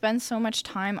people spend so much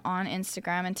time on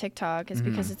Instagram and TikTok is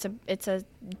because it's a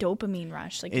dopamine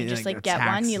rush. Like you just like get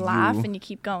one, you laugh, and you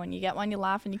keep going. You get one, you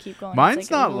laugh, and you keep going.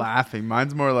 Mine's like, not laughing.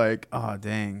 Mine's more like, oh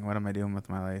dang, what am I doing with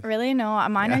my life? Really? No,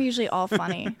 mine are usually all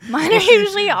funny. Mine are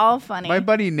usually all funny. My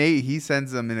buddy Nate, he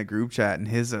sends them in a group chat, and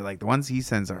his are like the ones he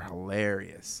sends are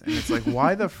hilarious. And it's like,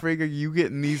 why the frig are you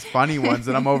getting these funny ones?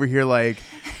 And I'm over here like,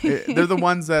 they're the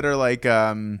ones that are like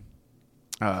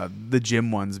the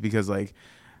gym ones because like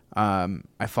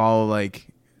I follow like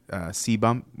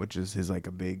C-Bump, which is his like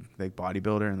a big like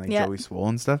bodybuilder and like Joey Swole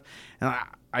and stuff, and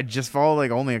I just follow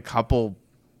like only a couple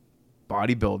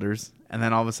bodybuilders, and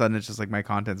then all of a sudden it's just like my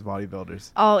content's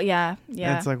bodybuilders. Oh yeah.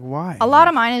 And it's like, why? A lot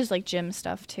of mine is like gym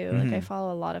stuff too. Like I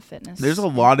follow a lot of fitness. There's a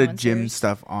lot of gym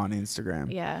stuff on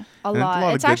Instagram. Yeah, a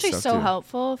lot. It's actually so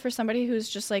helpful for somebody who's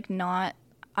just like not.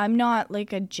 I'm not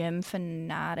like a gym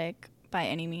fanatic by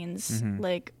any means.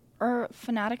 Like, or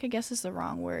fanatic, I guess is the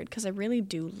wrong word because I really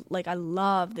do. Like, I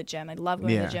love the gym. I love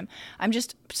going to the gym. I'm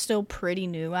just still pretty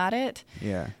new at it.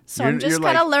 Yeah. So I'm just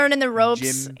kind of learning the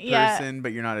ropes. Gym person,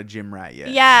 but you're not a gym rat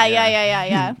yet.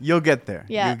 Yeah. You'll get there.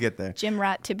 Yeah. You'll get there. Gym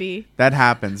rat to be. That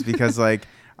happens because, like,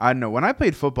 I don't know. When I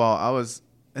played football,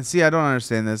 and see, I don't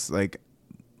understand this. Like,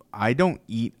 I don't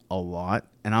eat a lot,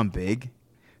 and I'm big,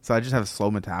 so I just have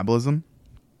slow metabolism.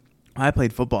 When I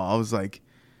played football, I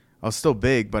was still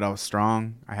big, but I was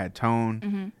strong. I had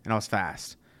tone, and I was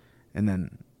fast. And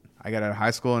then I got out of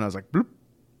high school, and I was like, bloop.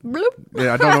 Bloop.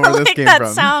 Yeah, I don't know where this came that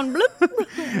from. Sound. Bloop,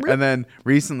 bloop. And then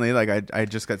recently, like, I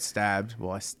just got stabbed.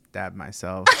 Well, I stabbed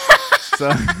myself. So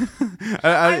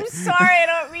I'm sorry, I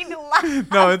don't mean to laugh.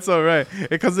 No, it's all right.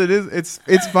 Because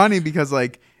it's funny because,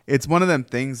 like, it's one of them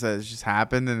things that has just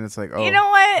happened, and it's like, oh. You know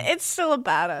what? It's still a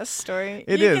badass story.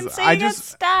 It you is. Can say you got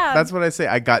stabbed. That's what I say.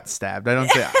 I got stabbed.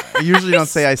 I usually don't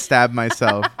say I stabbed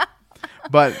myself.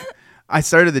 But I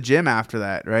started the gym after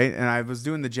that, right? And I was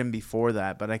doing the gym before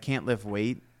that, but I can't lift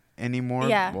weight anymore.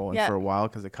 Yeah. Well, Yeah. for a while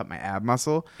because it cut my ab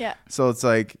muscle. Yeah. So it's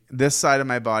like this side of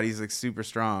my body is like super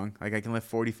strong. Like I can lift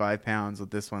 45 pounds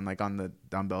with this one, like on the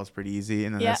dumbbells pretty easy.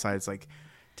 And then this side it's like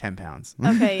 10 pounds.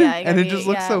 Okay, yeah. And it just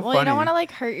looks so well, funny. You don't want to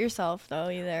like hurt yourself though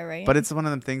either, right? But it's one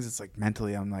of them things. It's like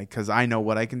mentally, I'm like, because I know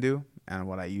what I can do and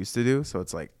what I used to do. So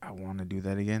it's like, I want to do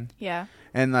that again. Yeah.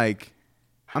 And like,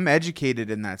 I'm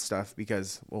educated in that stuff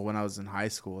because, well, when I was in high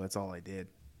school, that's all I did.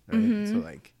 Right? Mm-hmm. So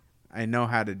like, I know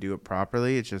how to do it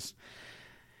properly. It's just,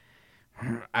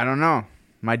 I don't know.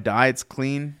 My diet's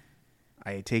clean.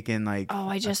 I take in like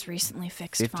I just recently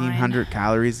fixed 1,500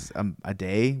 calories a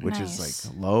day, which Nice. is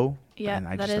like low. Yeah,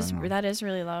 that is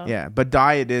really low. Yeah, but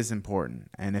diet is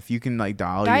important, and if you can like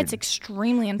diet's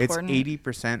extremely important. It's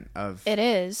 80% of it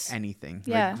is anything.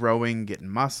 Yeah, like growing, getting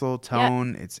muscle,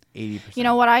 tone. Yeah. It's 80%. You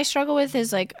know what I struggle with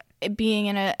is like being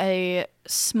in a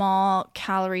small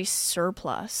calorie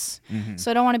surplus. Mm-hmm.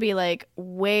 So I don't want to be like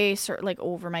way like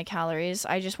over my calories.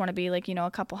 I just want to be like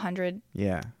a couple hundred.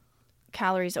 Yeah.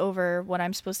 Calories over what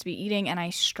I'm supposed to be eating, and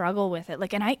I struggle with it.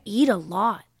 Like, and I eat a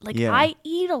lot. I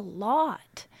eat a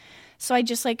lot. So I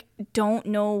just like don't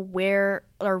know where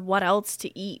or what else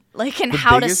to eat, like, and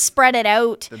how to spread it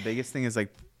out. The biggest thing is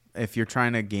like if you're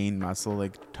trying to gain muscle,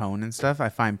 like tone and stuff, I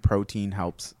find protein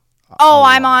helps.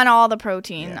 I'm on all the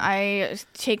protein. Yeah. I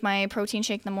take my protein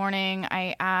shake in the morning.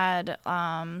 I add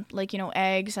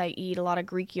eggs. I eat a lot of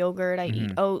Greek yogurt. I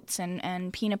eat oats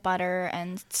and peanut butter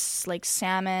and like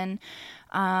salmon,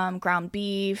 ground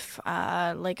beef.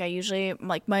 I usually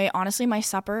my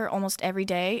supper almost every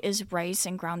day is rice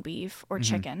and ground beef or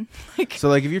chicken. So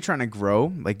like if you're trying to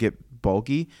grow, like get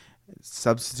bulky,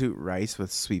 substitute rice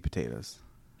with sweet potatoes.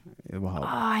 It will help.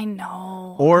 I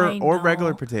know. Or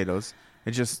regular potatoes.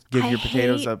 It just give your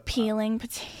potatoes a peeling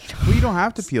potatoes. Well, you don't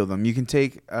have to peel them. You can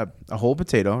take a whole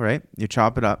potato, right? You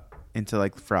chop it up into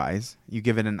like fries. You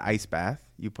give it an ice bath.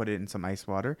 You put it in some ice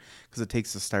water because it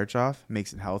takes the starch off,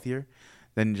 makes it healthier.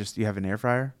 Then you have an air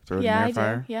fryer. Throw it in the air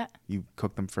fryer. Yeah. You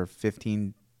cook them for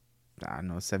 17,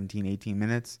 18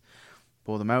 minutes.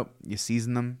 Pull them out. You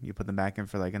season them. You put them back in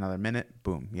for like another minute.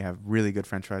 Boom. You have really good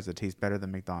French fries that taste better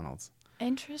than McDonald's.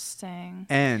 Interesting.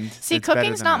 And see,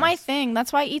 cooking's not my thing.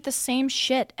 That's why I eat the same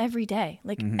shit every day.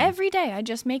 Like every day I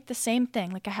just make the same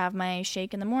thing. Like I have my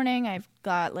shake in the morning. I've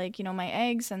got like, my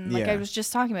eggs and like I was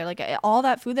just talking about, like all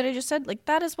that food that I just said, like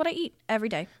that is what I eat every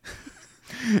day.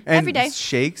 Every day.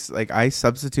 Shakes, like I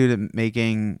substituted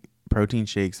making protein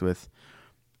shakes with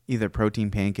either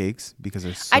protein pancakes because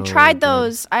they're so I tried good.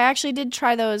 those. I actually did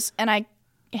try those and I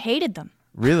hated them.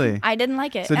 Really? I didn't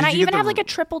like it. So and I even have like a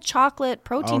triple chocolate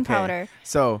protein powder.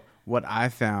 So what I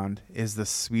found is the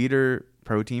sweeter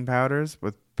protein powders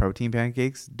with protein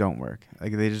pancakes don't work.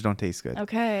 Like they just don't taste good.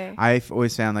 Okay. I've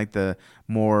always found like the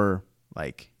more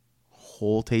like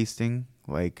whole tasting,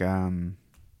 like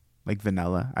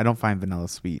vanilla. I don't find vanilla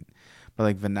sweet, but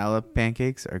like vanilla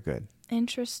pancakes are good.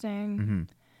 Interesting. Mm-hmm.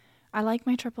 I like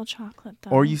my triple chocolate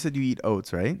though. Or you said you eat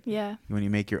oats, right? Yeah. When you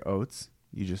make your oats,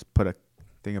 you just put a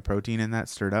thing of protein in that,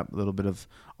 stirred up, a little bit of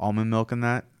almond milk in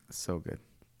that. So good.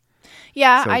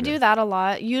 Yeah, I do that a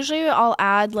lot. Usually I'll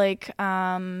add like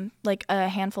a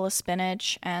handful of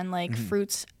spinach and like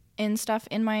fruits and stuff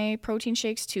in my protein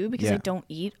shakes too, because I don't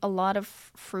eat a lot of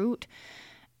fruit.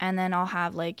 And then I'll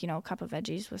have like, a cup of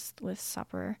veggies with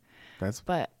supper.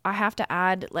 But I have to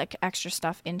add like extra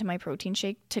stuff into my protein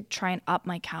shake to try and up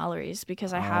my calories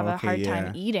because I have a hard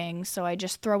time eating. So I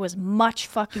just throw as much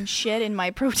fucking shit in my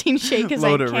protein shake as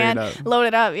I can. Right, load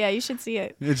it up. Yeah, you should see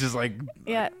it. It's just like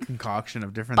concoction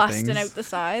of different things. Busting out the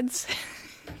sides.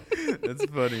 That's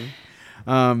funny.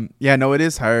 It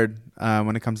is hard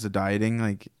when it comes to dieting.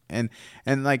 Like and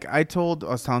like I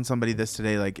was telling somebody this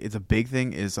today, like it's a big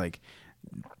thing is like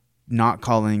not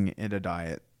calling it a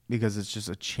diet. Because it's just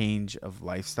a change of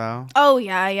lifestyle. Oh,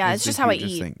 yeah. It's just how I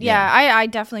eat. Yeah, I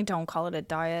definitely don't call it a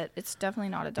diet. It's definitely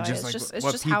not a diet. It's just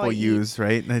what just people how I use, eat.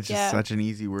 Right? It's just such an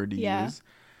easy word to use.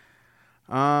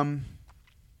 Oh,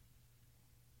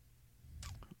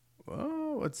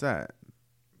 what's that?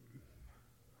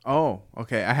 Oh,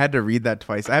 okay. I had to read that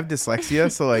twice. I have dyslexia,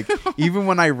 so like even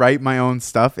when I write my own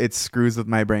stuff, it screws with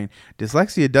my brain.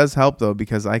 Dyslexia does help though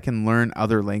because I can learn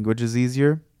other languages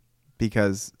easier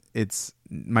because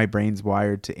my brain's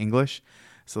wired to English.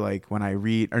 So like when I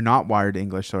read, or not wired to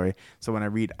English, sorry. So when I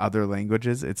read other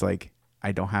languages, it's like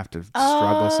I don't have to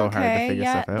struggle so hard to figure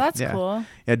stuff out. That's cool.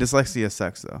 Yeah, dyslexia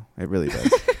sucks though. It really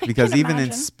does. Because even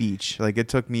in speech, like it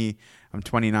took me, I'm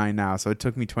 29 now, so it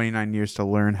took me 29 years to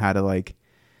learn how to like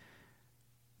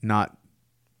not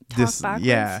talk backwards.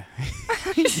 Yeah.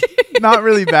 not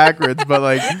really backwards, but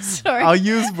like Sorry. I'll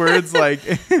use words like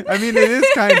I mean it is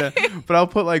kind of, but I'll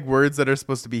put like words that are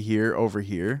supposed to be here over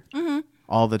here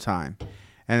all the time,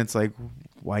 and it's like,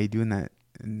 why are you doing that?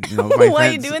 And, you know, why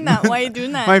are you doing that? Why are you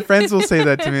doing that? My friends will say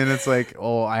that to me, and it's like,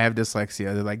 oh, I have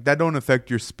dyslexia. They're like, that don't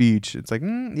affect your speech. It's like,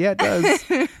 yeah, it does.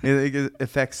 It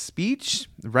affects speech,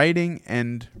 writing,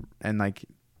 and like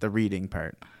the reading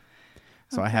part.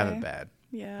 So I have it bad.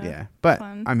 Yeah. But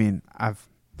fun. I mean, I've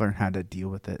learned how to deal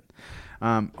with it.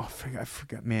 I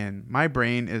forgot, man. My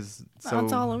brain is so...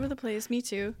 It's all over the place. Me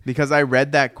too. Because I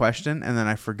read that question and then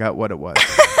I forgot what it was.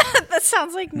 That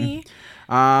sounds like me.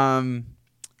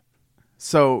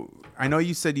 So I know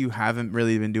you said you haven't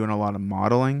really been doing a lot of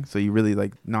modeling. So you really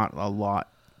like not a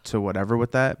lot to whatever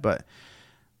with that. But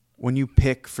when you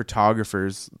pick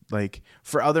photographers, like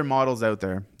for other models out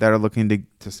there that are looking to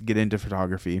get into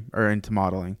photography or into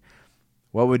modeling,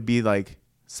 what would be like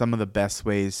some of the best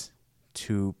ways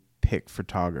to pick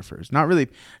photographers? Not really,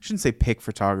 I shouldn't say pick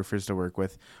photographers to work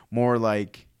with, more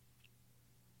like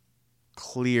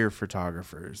clear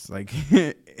photographers. Like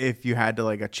if you had to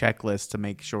like a checklist to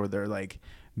make sure they're like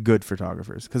good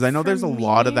photographers. Because I know there's a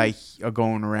lot of that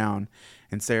going around,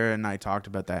 and Sarah and I talked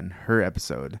about that in her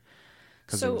episode.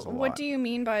 So what do you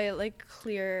mean by like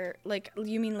clear? Like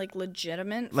you mean like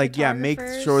legitimate? Like yeah, make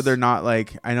sure they're not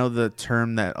like, I know the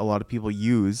term that a lot of people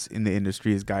use in the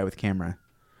industry is guy with camera.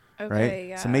 Okay, right?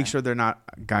 Yeah. So make sure they're not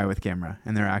a guy with camera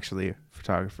and they're actually a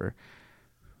photographer.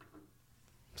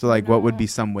 So like what would be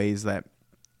some ways that...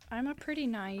 I'm a pretty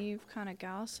naive kind of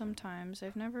gal sometimes.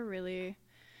 I've never really,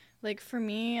 like for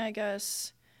me, I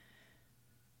guess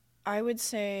I would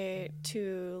say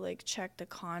to like check the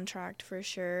contract for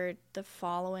sure. The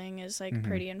following is like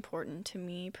pretty important to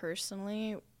me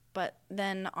personally. But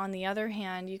then on the other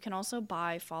hand, you can also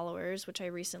buy followers, which I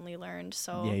recently learned.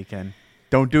 So yeah, you can.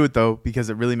 Don't do it though, because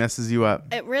it really messes you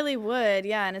up. It really would,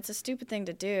 yeah, and it's a stupid thing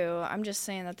to do. I'm just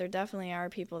saying that there definitely are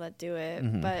people that do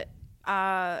it. But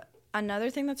another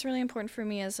thing that's really important for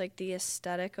me is like the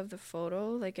aesthetic of the photo.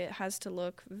 Like it has to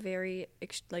look very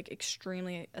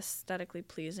extremely aesthetically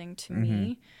pleasing to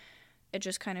me. It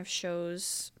just kind of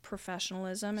shows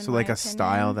professionalism. So like a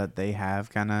style that they have,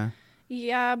 kind of.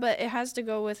 Yeah, but it has to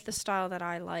go with the style that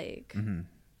I like.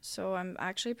 So I'm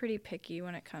actually pretty picky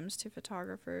when it comes to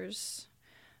photographers.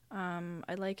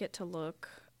 I like it to look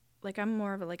like, I'm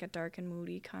more of a dark and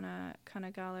moody kind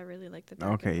of gal. I really like the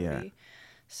dark and moody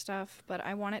stuff, but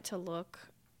I want it to look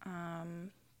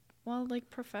well, like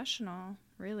professional,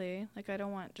 really. Like I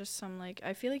don't want just some like,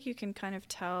 I feel like you can kind of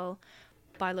tell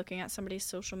by looking at somebody's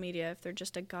social media if they're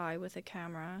just a guy with a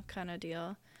camera kind of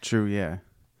deal. True, yeah.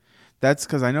 That's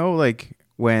because I know like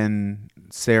when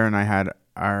Sarah and I had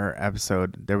our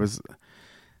episode, there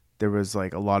was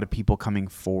like a lot of people coming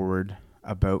forward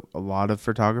about a lot of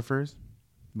photographers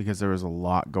because there was a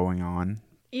lot going on.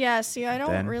 Yeah, see, I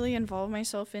don't really involve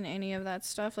myself in any of that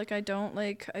stuff. Like I don't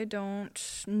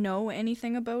know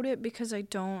anything about it because I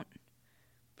don't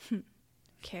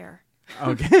care.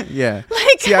 Okay, yeah.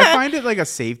 See, I find it like a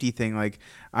safety thing, like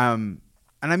and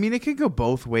I mean it could go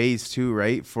both ways too,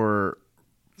 right? For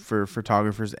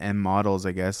photographers and models,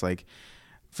 I guess. Like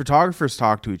photographers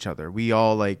talk to each other. We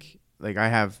all like I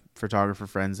have photographer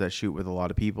friends that shoot with a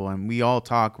lot of people, and we all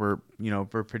talk. We're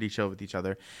pretty chill with each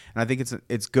other, and I think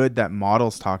it's good that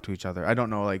models talk to each other. I don't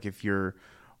know, like if you're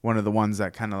one of the ones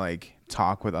that kind of like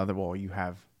talk with other. Well, you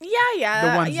have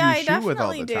the ones you shoot with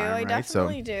all the time, right? I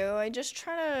definitely do. I just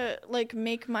try to like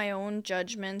make my own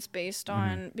judgments based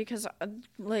on because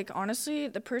like honestly,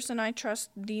 the person I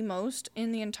trust the most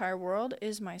in the entire world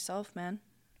is myself, man.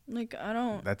 Like I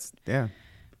don't. That's yeah.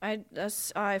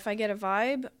 If I get a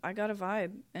vibe, I got a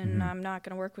vibe, and I'm not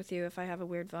gonna work with you if I have a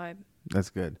weird vibe. That's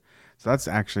good. So that's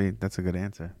a good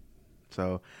answer.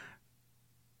 So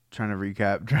trying to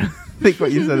recap, trying to think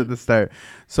what you said at the start.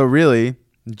 So really,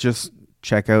 just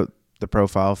check out the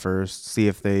profile first, see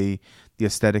if the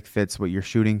aesthetic fits what you're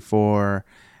shooting for,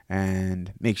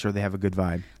 and make sure they have a good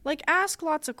vibe. Like ask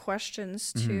lots of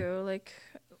questions too. Like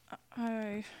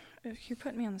you're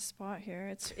putting me on the spot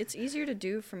here. It's easier to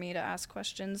do for me to ask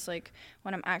questions like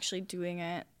when I'm actually doing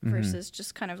it versus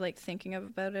just kind of like thinking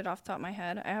about it off the top of my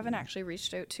head. I haven't actually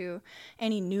reached out to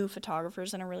any new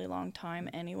photographers in a really long time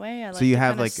anyway. I like so you to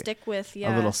have like stick with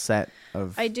a little set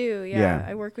of... I do, yeah.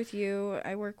 I work with you.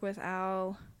 I work with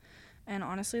Al. And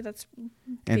honestly, that's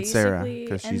and Sarah,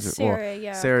 because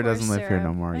Sarah doesn't live here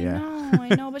no more.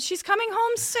 I know, but she's coming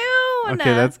home soon.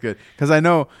 Okay, that's good. Because I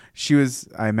know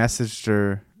I messaged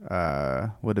her,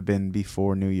 would have been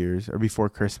before New Year's or before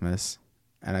Christmas,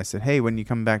 and I said, hey, when you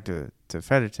come back to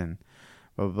Fredericton,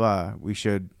 blah blah blah, we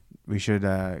should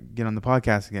get on the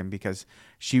podcast again because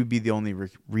she would be the only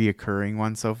reoccurring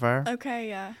one so far. Okay,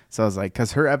 yeah. So I was like,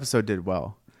 because her episode did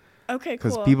well. Okay,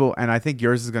 cool. Because people, and I think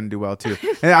yours is going to do well too.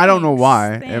 And I don't know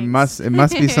why. Thanks. It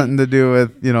must be something to do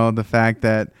with, you know, the fact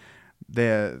that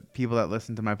the people that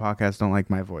listen to my podcast don't like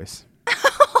my voice.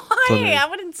 I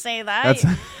wouldn't say that.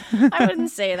 I wouldn't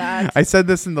say that. I said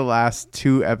this in the last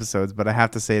 2 episodes, but I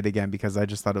have to say it again because I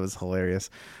just thought it was hilarious.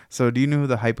 So do you know who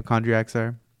the Hypochondriacs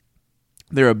are?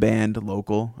 They're a band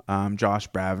local. Josh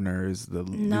Bravner is the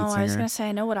lead singer. No, I was going to say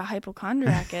I know what a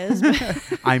hypochondriac is.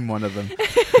 But I'm one of them.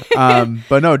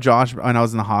 But no, Josh, when I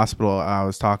was in the hospital, I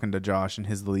was talking to Josh and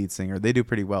his lead singer. They do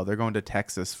pretty well. They're going to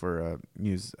Texas for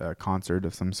a concert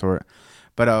of some sort.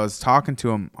 But I was talking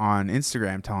to him on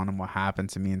Instagram, telling him what happened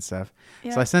to me and stuff.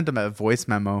 Yeah. So I sent him a voice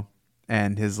memo,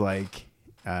 and his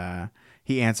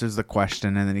he answers the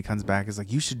question, and then he comes back. He's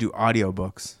like, "You should do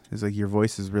audiobooks." He's like, "Your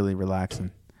voice is really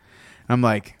relaxing." And I'm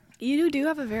like, "You do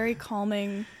have a very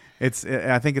calming." I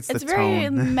think it's the tone. It's very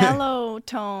mellow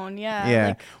tone, yeah. Yeah.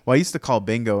 Like, well, I used to call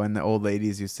bingo, and the old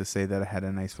ladies used to say that I had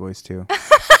a nice voice too.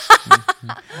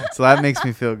 So that makes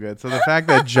me feel good. So the fact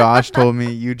that Josh told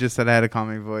me you just said I had a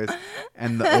calming voice,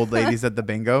 and the old ladies at the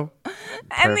bingo,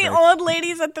 and the old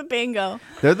ladies at the bingo,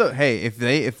 they're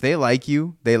if they like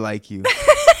you, they like you,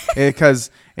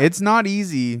 because it's not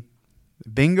easy.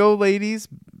 Bingo ladies,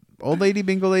 old lady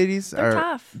bingo ladies, they're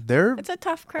tough. It's a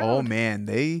tough crowd. Oh man,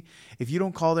 if you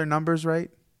don't call their numbers right,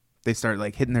 they start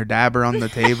like hitting their dabber on the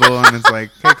table, and it's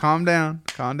like, hey, calm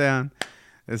down.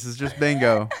 This is just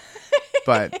bingo.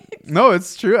 But no,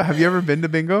 it's true. Have you ever been to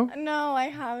bingo? No, I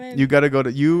haven't. You got to go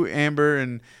to Amber,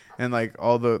 and like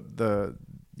all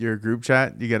your group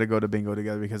chat. You got to go to bingo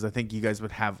together because I think you guys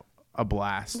would have a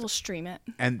blast. We'll stream it.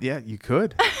 And yeah, you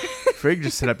could. Frig,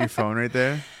 just set up your phone right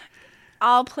there.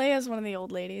 I'll play as one of the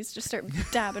old ladies. Just start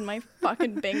dabbing my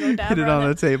fucking bingo dabber. Hit it on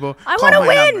the table. I want to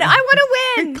win. I want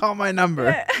to win. Call my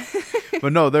number.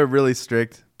 But no, they're really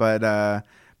strict. But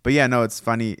yeah, no, it's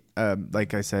funny.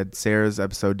 Like I said, Sarah's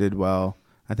episode did well.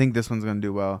 I think this one's gonna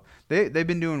do well. They've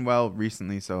been doing well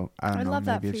recently, so I don't know. Love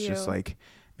maybe that it's for just you.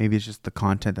 maybe it's just the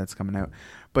content that's coming out.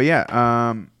 But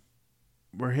yeah,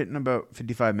 we're hitting about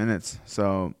 55 minutes.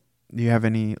 So do you have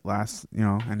any last,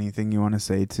 anything you want to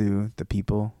say to the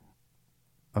people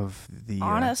of the?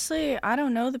 Honestly, I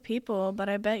don't know the people, but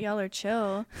I bet y'all are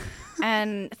chill.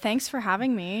 And thanks for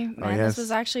having me, man. Oh, yes. This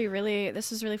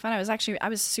was really fun. I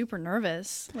was super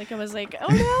nervous. Like I was like, oh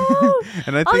no,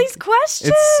 and I all think these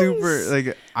questions. It's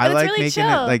super I like really making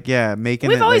chill. it making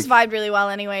We've it. We've always vibed really well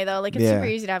anyway, though. Like it's yeah. super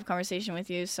easy to have a conversation with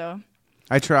you. So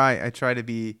I try to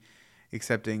be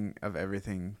accepting of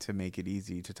everything to make it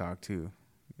easy to talk to.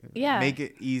 Yeah, make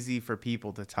it easy for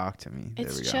people to talk to me.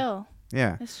 It's chill.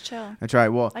 Yeah, it's chill. I try.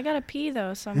 Well, I gotta pee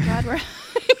though, so I'm glad we're.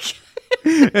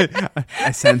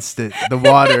 I sensed it. The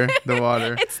water.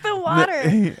 It's the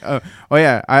water. Oh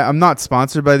yeah. I'm not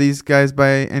sponsored by these guys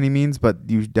by any means, but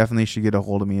you definitely should get a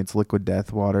hold of me. It's Liquid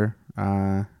Death water,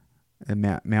 and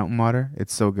mountain water.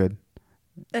 It's so good.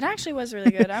 It actually was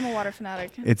really good. I'm a water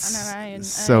fanatic. I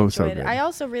enjoyed it. Good. I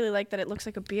also really like that it looks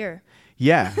like a beer.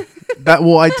 Yeah.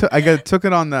 I took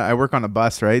it on I work on a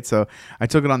bus, right? So I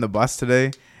took it on the bus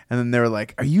today. And then they were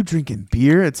like, "Are you drinking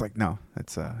beer?" It's like, no,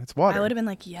 it's water. I would have been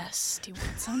like, "Yes, do you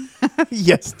want some?"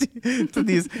 Yes,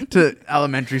 to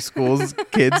elementary schools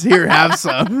kids, here, have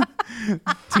some.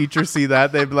 Teachers see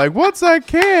that, they'd be like, "What's that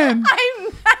can?"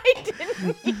 I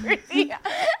didn't hear the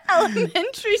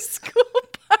elementary school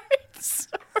part.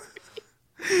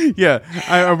 Sorry. Yeah,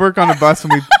 I work on a bus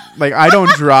and I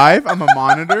don't drive. I'm a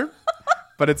monitor,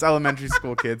 but it's elementary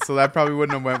school kids, so that probably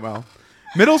wouldn't have went well.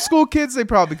 Middle school kids, they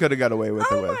probably could have got away with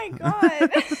it. Oh my god.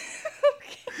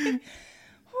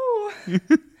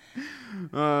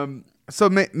 Okay. So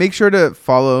make sure to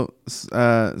follow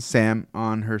Sam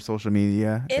on her social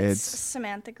media. It's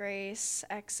Samantha Grace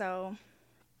XO.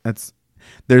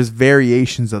 There's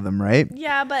variations of them, right?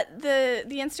 Yeah, but the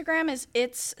Instagram is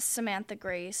It's Samantha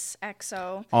Grace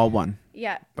XO. All one.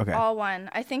 Yeah. Okay. All one.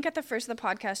 I think at the first of the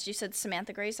podcast you said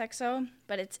Samantha Grace XO,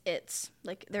 but it's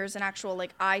like there's an actual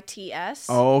ITS.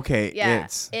 Oh, okay. Yeah.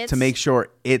 It's to make sure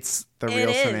it's the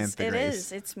real Samantha Grace. It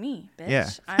is. It's me, bitch. Yeah.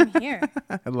 I'm here.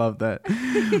 I love that.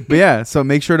 But yeah, so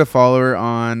make sure to follow her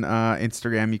on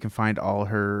Instagram. You can find all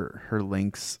her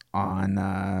links on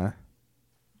a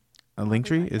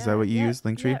Linktree. Is that what you use?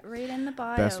 Linktree? Yeah, right in the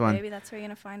bio. Best one. Baby, that's where you're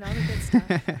going to find all the good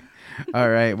stuff. All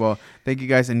right. Well, thank you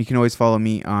guys. And you can always follow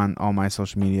me on all my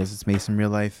social medias. It's Mason Real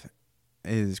Life.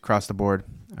 It is across the board.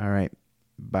 All right.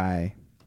 Bye.